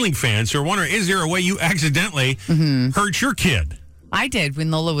a ceiling fan. So we're wondering, is there a way you accidentally hurt your kid? I did when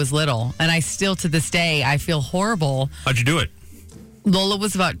Lola was little, and I still, to this day, I feel horrible. How'd you do it? Lola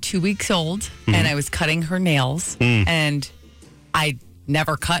was about 2 weeks old, and I was cutting her nails, and I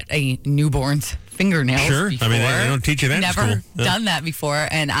never cut a newborn's fingernails before. I mean, they don't teach you that in school. Never done that before,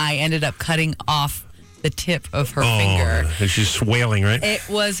 and I ended up cutting off the tip of her finger. And she's wailing, right? It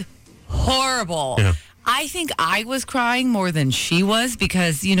was horrible. Yeah. I think I was crying more than she was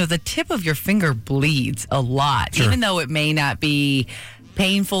because, the tip of your finger bleeds a lot. Sure. Even though it may not be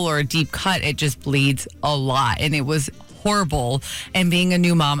painful or a deep cut, it just bleeds a lot. And it was horrible. And being a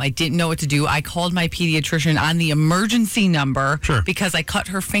new mom, I didn't know what to do. I called my pediatrician on the emergency number because I cut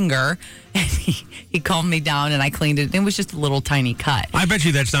her finger. And he calmed me down and I cleaned it. It was just a little tiny cut. I bet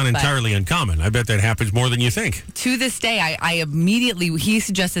you that's not entirely uncommon. I bet that happens more than you think. To this day, I immediately, he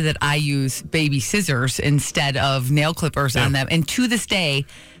suggested that I use baby scissors instead of nail clippers on them. And to this day,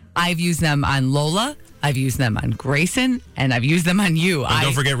 I've used them on Lola, I've used them on Grayson, and I've used them on you. And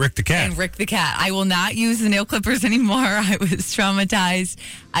don't forget Rick the cat. And Rick the cat. I will not use the nail clippers anymore. I was traumatized.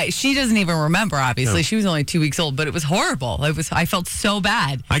 She doesn't even remember, obviously. No. She was only 2 weeks old, but it was horrible. I felt so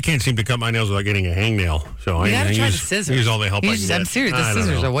bad. I can't seem to cut my nails without getting a hangnail. So I gotta try use, the scissors. use all the help I can get. I'm serious. The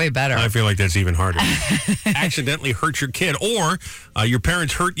scissors are way better. I feel like that's even harder. Accidentally hurt your kid, or your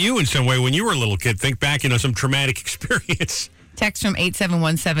parents hurt you in some way when you were a little kid. Think back, some traumatic experience. Text from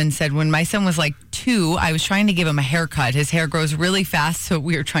 8717 said, when my son was like 2, I was trying to give him a haircut. His hair grows really fast, so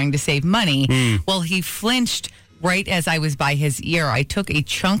we were trying to save money. Well, he flinched right as I was by his ear. I took a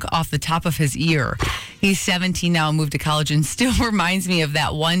chunk off the top of his ear. He's 17 now, moved to college, and still reminds me of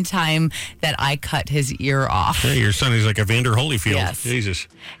that one time that I cut his ear off. Hey, your son is like Evander Holyfield. Yes. Jesus.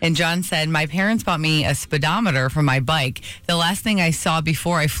 And John said, my parents bought me a speedometer for my bike. The last thing I saw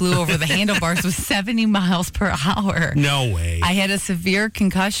before I flew over the handlebars was 70 miles per hour. No way. I had a severe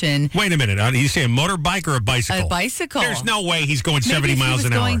concussion. Wait a minute. You say a motorbike or a bicycle? A bicycle. There's no way he's going 70 miles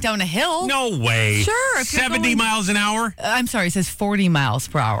an hour. Going down a hill. No way. Sure. 70 miles an hour? I'm sorry. It says 40 miles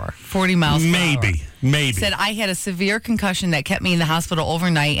per hour. 40 miles per hour. Maybe. Said I had a severe concussion that kept me in the hospital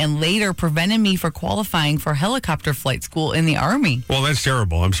overnight and later prevented me from qualifying for helicopter flight school in the Army. Well, that's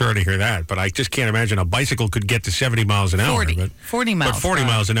terrible. I'm sorry to hear that, but I just can't imagine a bicycle could get to 70 miles an hour. 40 miles. But 40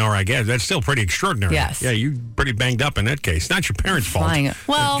 miles an hour, I guess. That's still pretty extraordinary. Yes. Yeah, you're pretty banged up in that case. Not your parents' fault.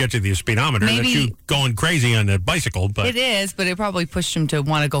 Well, get you the speedometer. maybe, that's you going crazy on the bicycle. But it is, but it probably pushed him to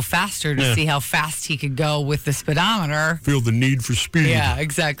want to go faster to see how fast he could go with the speedometer. Feel the need for speed. Yeah,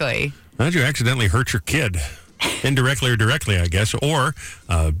 exactly. How'd you accidentally hurt your kid? Indirectly or directly, I guess. Or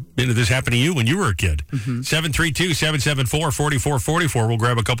did this happen to you when you were a kid? 732-774-4444. We'll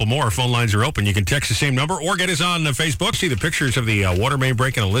grab a couple more. Phone lines are open. You can text the same number or get us on Facebook. See the pictures of the water main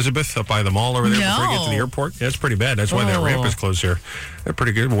break in Elizabeth up by the mall over there before you get to the airport. Yeah, that's pretty bad. That's why that ramp is closed here. They're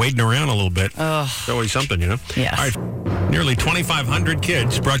pretty good. Wading around a little bit. It's always something, Yes. All right. Nearly 2,500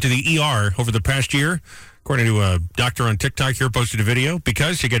 kids brought to the ER over the past year. According to a doctor on TikTok here, posted a video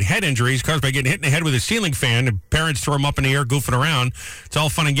because you get head injuries caused by getting hit in the head with a ceiling fan. And parents throw them up in the air, goofing around. It's all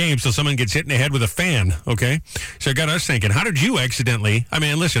fun and games till someone gets hit in the head with a fan, okay? So it got us thinking, how did you accidentally... I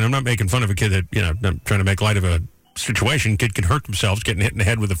mean, listen, I'm not making fun of a kid that, I'm trying to make light of a situation. Kid can hurt themselves getting hit in the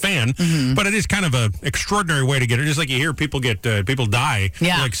head with a fan, but it is kind of an extraordinary way to get it. Just like you hear people die.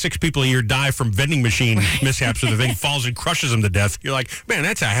 Yeah. Like 6 people a year die from vending machine mishaps where the thing falls and crushes them to death. You're like, man,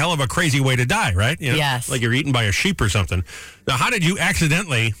 that's a hell of a crazy way to die, right? Yes. Like you're eaten by a sheep or something. Now, how did you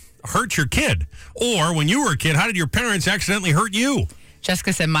accidentally hurt your kid? Or when you were a kid, how did your parents accidentally hurt you?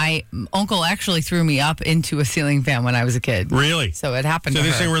 Jessica said, my uncle actually threw me up into a ceiling fan when I was a kid. Really? So it happened to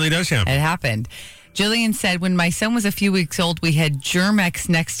this her. thing really does happen. It happened. Jillian said, when my son was a few weeks old, we had Germex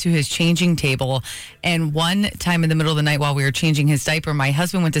next to his changing table. And one time in the middle of the night while we were changing his diaper, my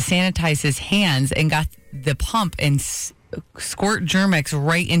husband went to sanitize his hands and got the pump and squirt Germex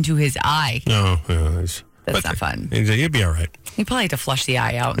right into his eye. No, That's not fun. You'd be all right. You probably had to flush the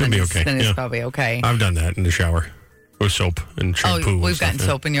eye out. It'd And be then okay. Then it's probably okay. I've done that in the shower with soap and shampoo. We've gotten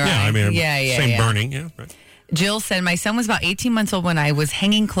soap in your eye. Yeah, I mean, yeah. same burning. Yeah, right. Jill said, my son was about 18 months old when I was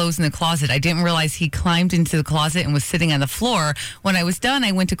hanging clothes in the closet. I didn't realize he climbed into the closet and was sitting on the floor. When I was done,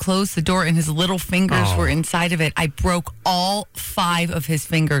 I went to close the door and his little fingers were inside of it. I broke all 5 of his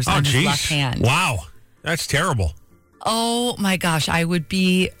fingers on his left hand. Wow. That's terrible. Oh my gosh. I would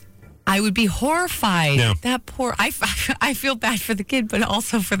be horrified. Yeah. That poor, I feel bad for the kid, but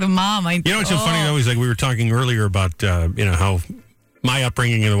also for the mom. What's so funny though is like we were talking earlier about, how my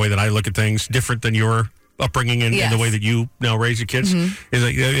upbringing and the way that I look at things different than your upbringing and the way that you now raise your kids is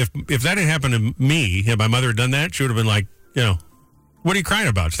like if that had happened to me, if my mother had done that, she would have been like, what are you crying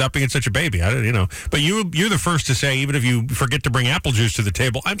about? Stop being such a baby. But you're the first to say, even if you forget to bring apple juice to the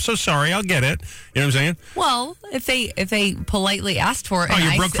table, I'm so sorry, I'll get it. You know what I'm saying? Well, if they politely asked for it, and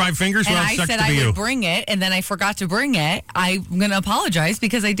you broke 5 fingers. And well, I said I would bring it, and then I forgot to bring it. I'm gonna apologize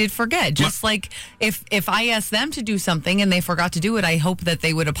because I did forget. Just like if I asked them to do something and they forgot to do it, I hope that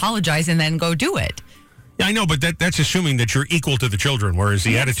they would apologize and then go do it. Yeah, I know, but that's assuming that you're equal to the children, whereas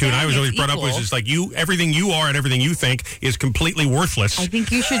the attitude I was always brought up was just like everything you are and everything you think is completely worthless. I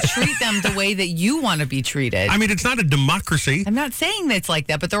think you should treat them the way that you want to be treated. I mean, it's not a democracy. I'm not saying that it's like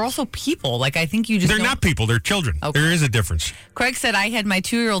that, but they're also people. Like, I think you just They're not people, they're children. Okay. There is a difference. Craig said, I had my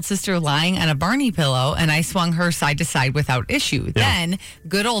 2-year-old sister lying on a Barney pillow, and I swung her side to side without issue. Yeah. Then,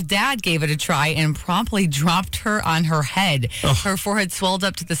 good old dad gave it a try and promptly dropped her on her head. Ugh. Her forehead swelled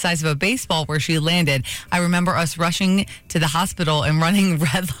up to the size of a baseball where she landed. I remember us rushing to the hospital and running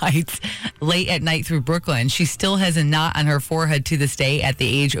red lights late at night through Brooklyn. She still has a knot on her forehead to this day at the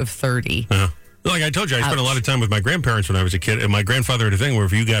age of 30. Like I told you, I spent a lot of time with my grandparents when I was a kid, and my grandfather had a thing where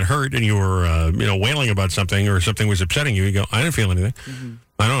if you got hurt and you were, wailing about something or something was upsetting you, you go, I didn't feel anything. Mm-hmm.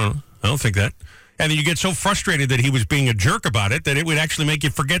 I don't think that. And then you get so frustrated that he was being a jerk about it that it would actually make you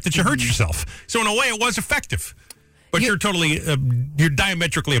forget that you hurt yourself. So in a way, it was effective. But you're totally, you're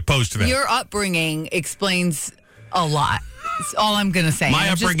diametrically opposed to that. Your upbringing explains a lot. That's all I'm going to say. My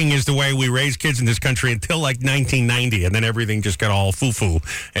upbringing is the way we raise kids in this country until like 1990, and then everything just got all foo-foo.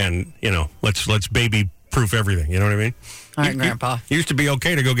 And, let's baby-proof everything. You know what I mean? All right, Grandpa. It used to be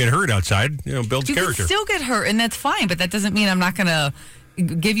okay to go get hurt outside. Builds character. You can still get hurt, and that's fine, but that doesn't mean I'm not going to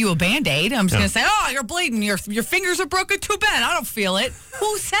give you a Band-Aid. I'm just going to say, you're bleeding. Your fingers are broken. Too bad. I don't feel it.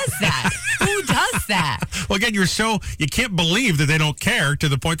 Who says that? Who does that? Well, again, you can't believe that they don't care to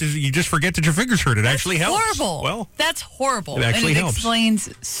the point that you just forget that your fingers hurt. It actually helps. Horrible. Well, that's horrible. It actually helps. Explains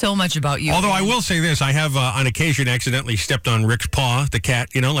so much about you. Although I will say this, I have on occasion accidentally stepped on Rick's paw, the cat,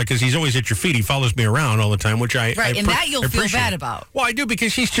 because he's always at your feet. He follows me around all the time, which I and that you'll feel bad about. Well, I do,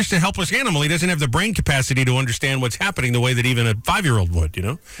 because he's just a helpless animal. He doesn't have the brain capacity to understand what's happening the way that even a 5-year-old would,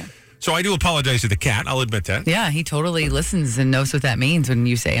 Okay. So I do apologize to the cat. I'll admit that. Yeah, he totally listens and knows what that means when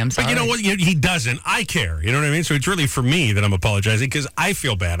you say, I'm sorry. But you know what? He doesn't. I care. You know what I mean? So it's really for me that I'm apologizing because I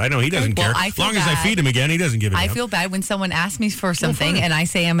feel bad. I know he doesn't care. As long as I feed him again, he doesn't give it up. I feel bad when someone asks me for something and I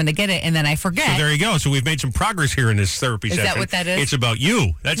say I'm going to get it and then I forget. So there you go. So we've made some progress here in this therapy session. Is that what that is? It's about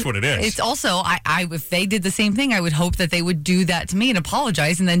you. That's what it is. It's also, if they did the same thing, I would hope that they would do that to me and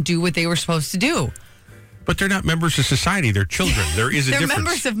apologize and then do what they were supposed to do. But they're not members of society. They're children. There is a difference. They're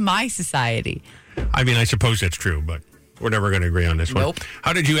members of my society. I mean, I suppose that's true, but we're never going to agree on this one. Nope.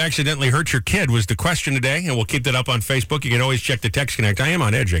 How did you accidentally hurt your kid was the question today, and we'll keep that up on Facebook. You can always check the Text Connect. I am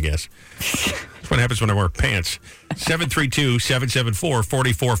on edge, I guess. That's what happens when I wear pants.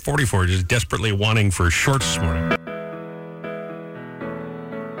 732-774-4444. Just desperately wanting for shorts this morning.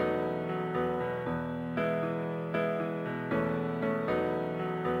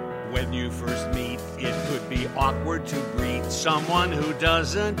 When you first meet, it could be awkward to greet someone who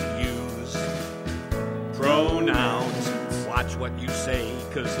doesn't use pronouns. Watch what you say,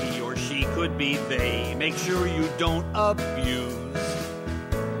 because he or she could be they. Make sure you don't abuse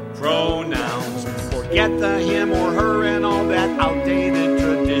pronouns. Forget the him or her and all that outdated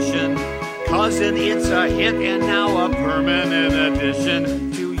tradition. Cousin, it's a hit and now a permanent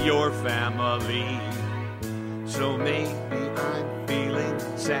addition to your family. So maybe I'm feeling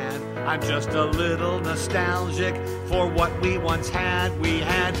sad. I'm just a little nostalgic for what we once had. We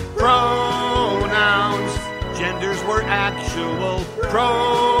had pronouns. Genders were actual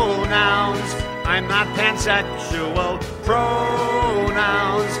pronouns. I'm not pansexual.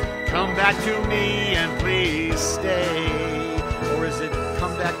 Pronouns. Come back to me and please stay. Or is it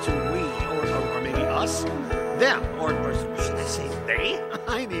come back to we? Or maybe us? Them? Or should I say they?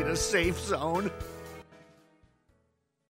 I need a safe zone.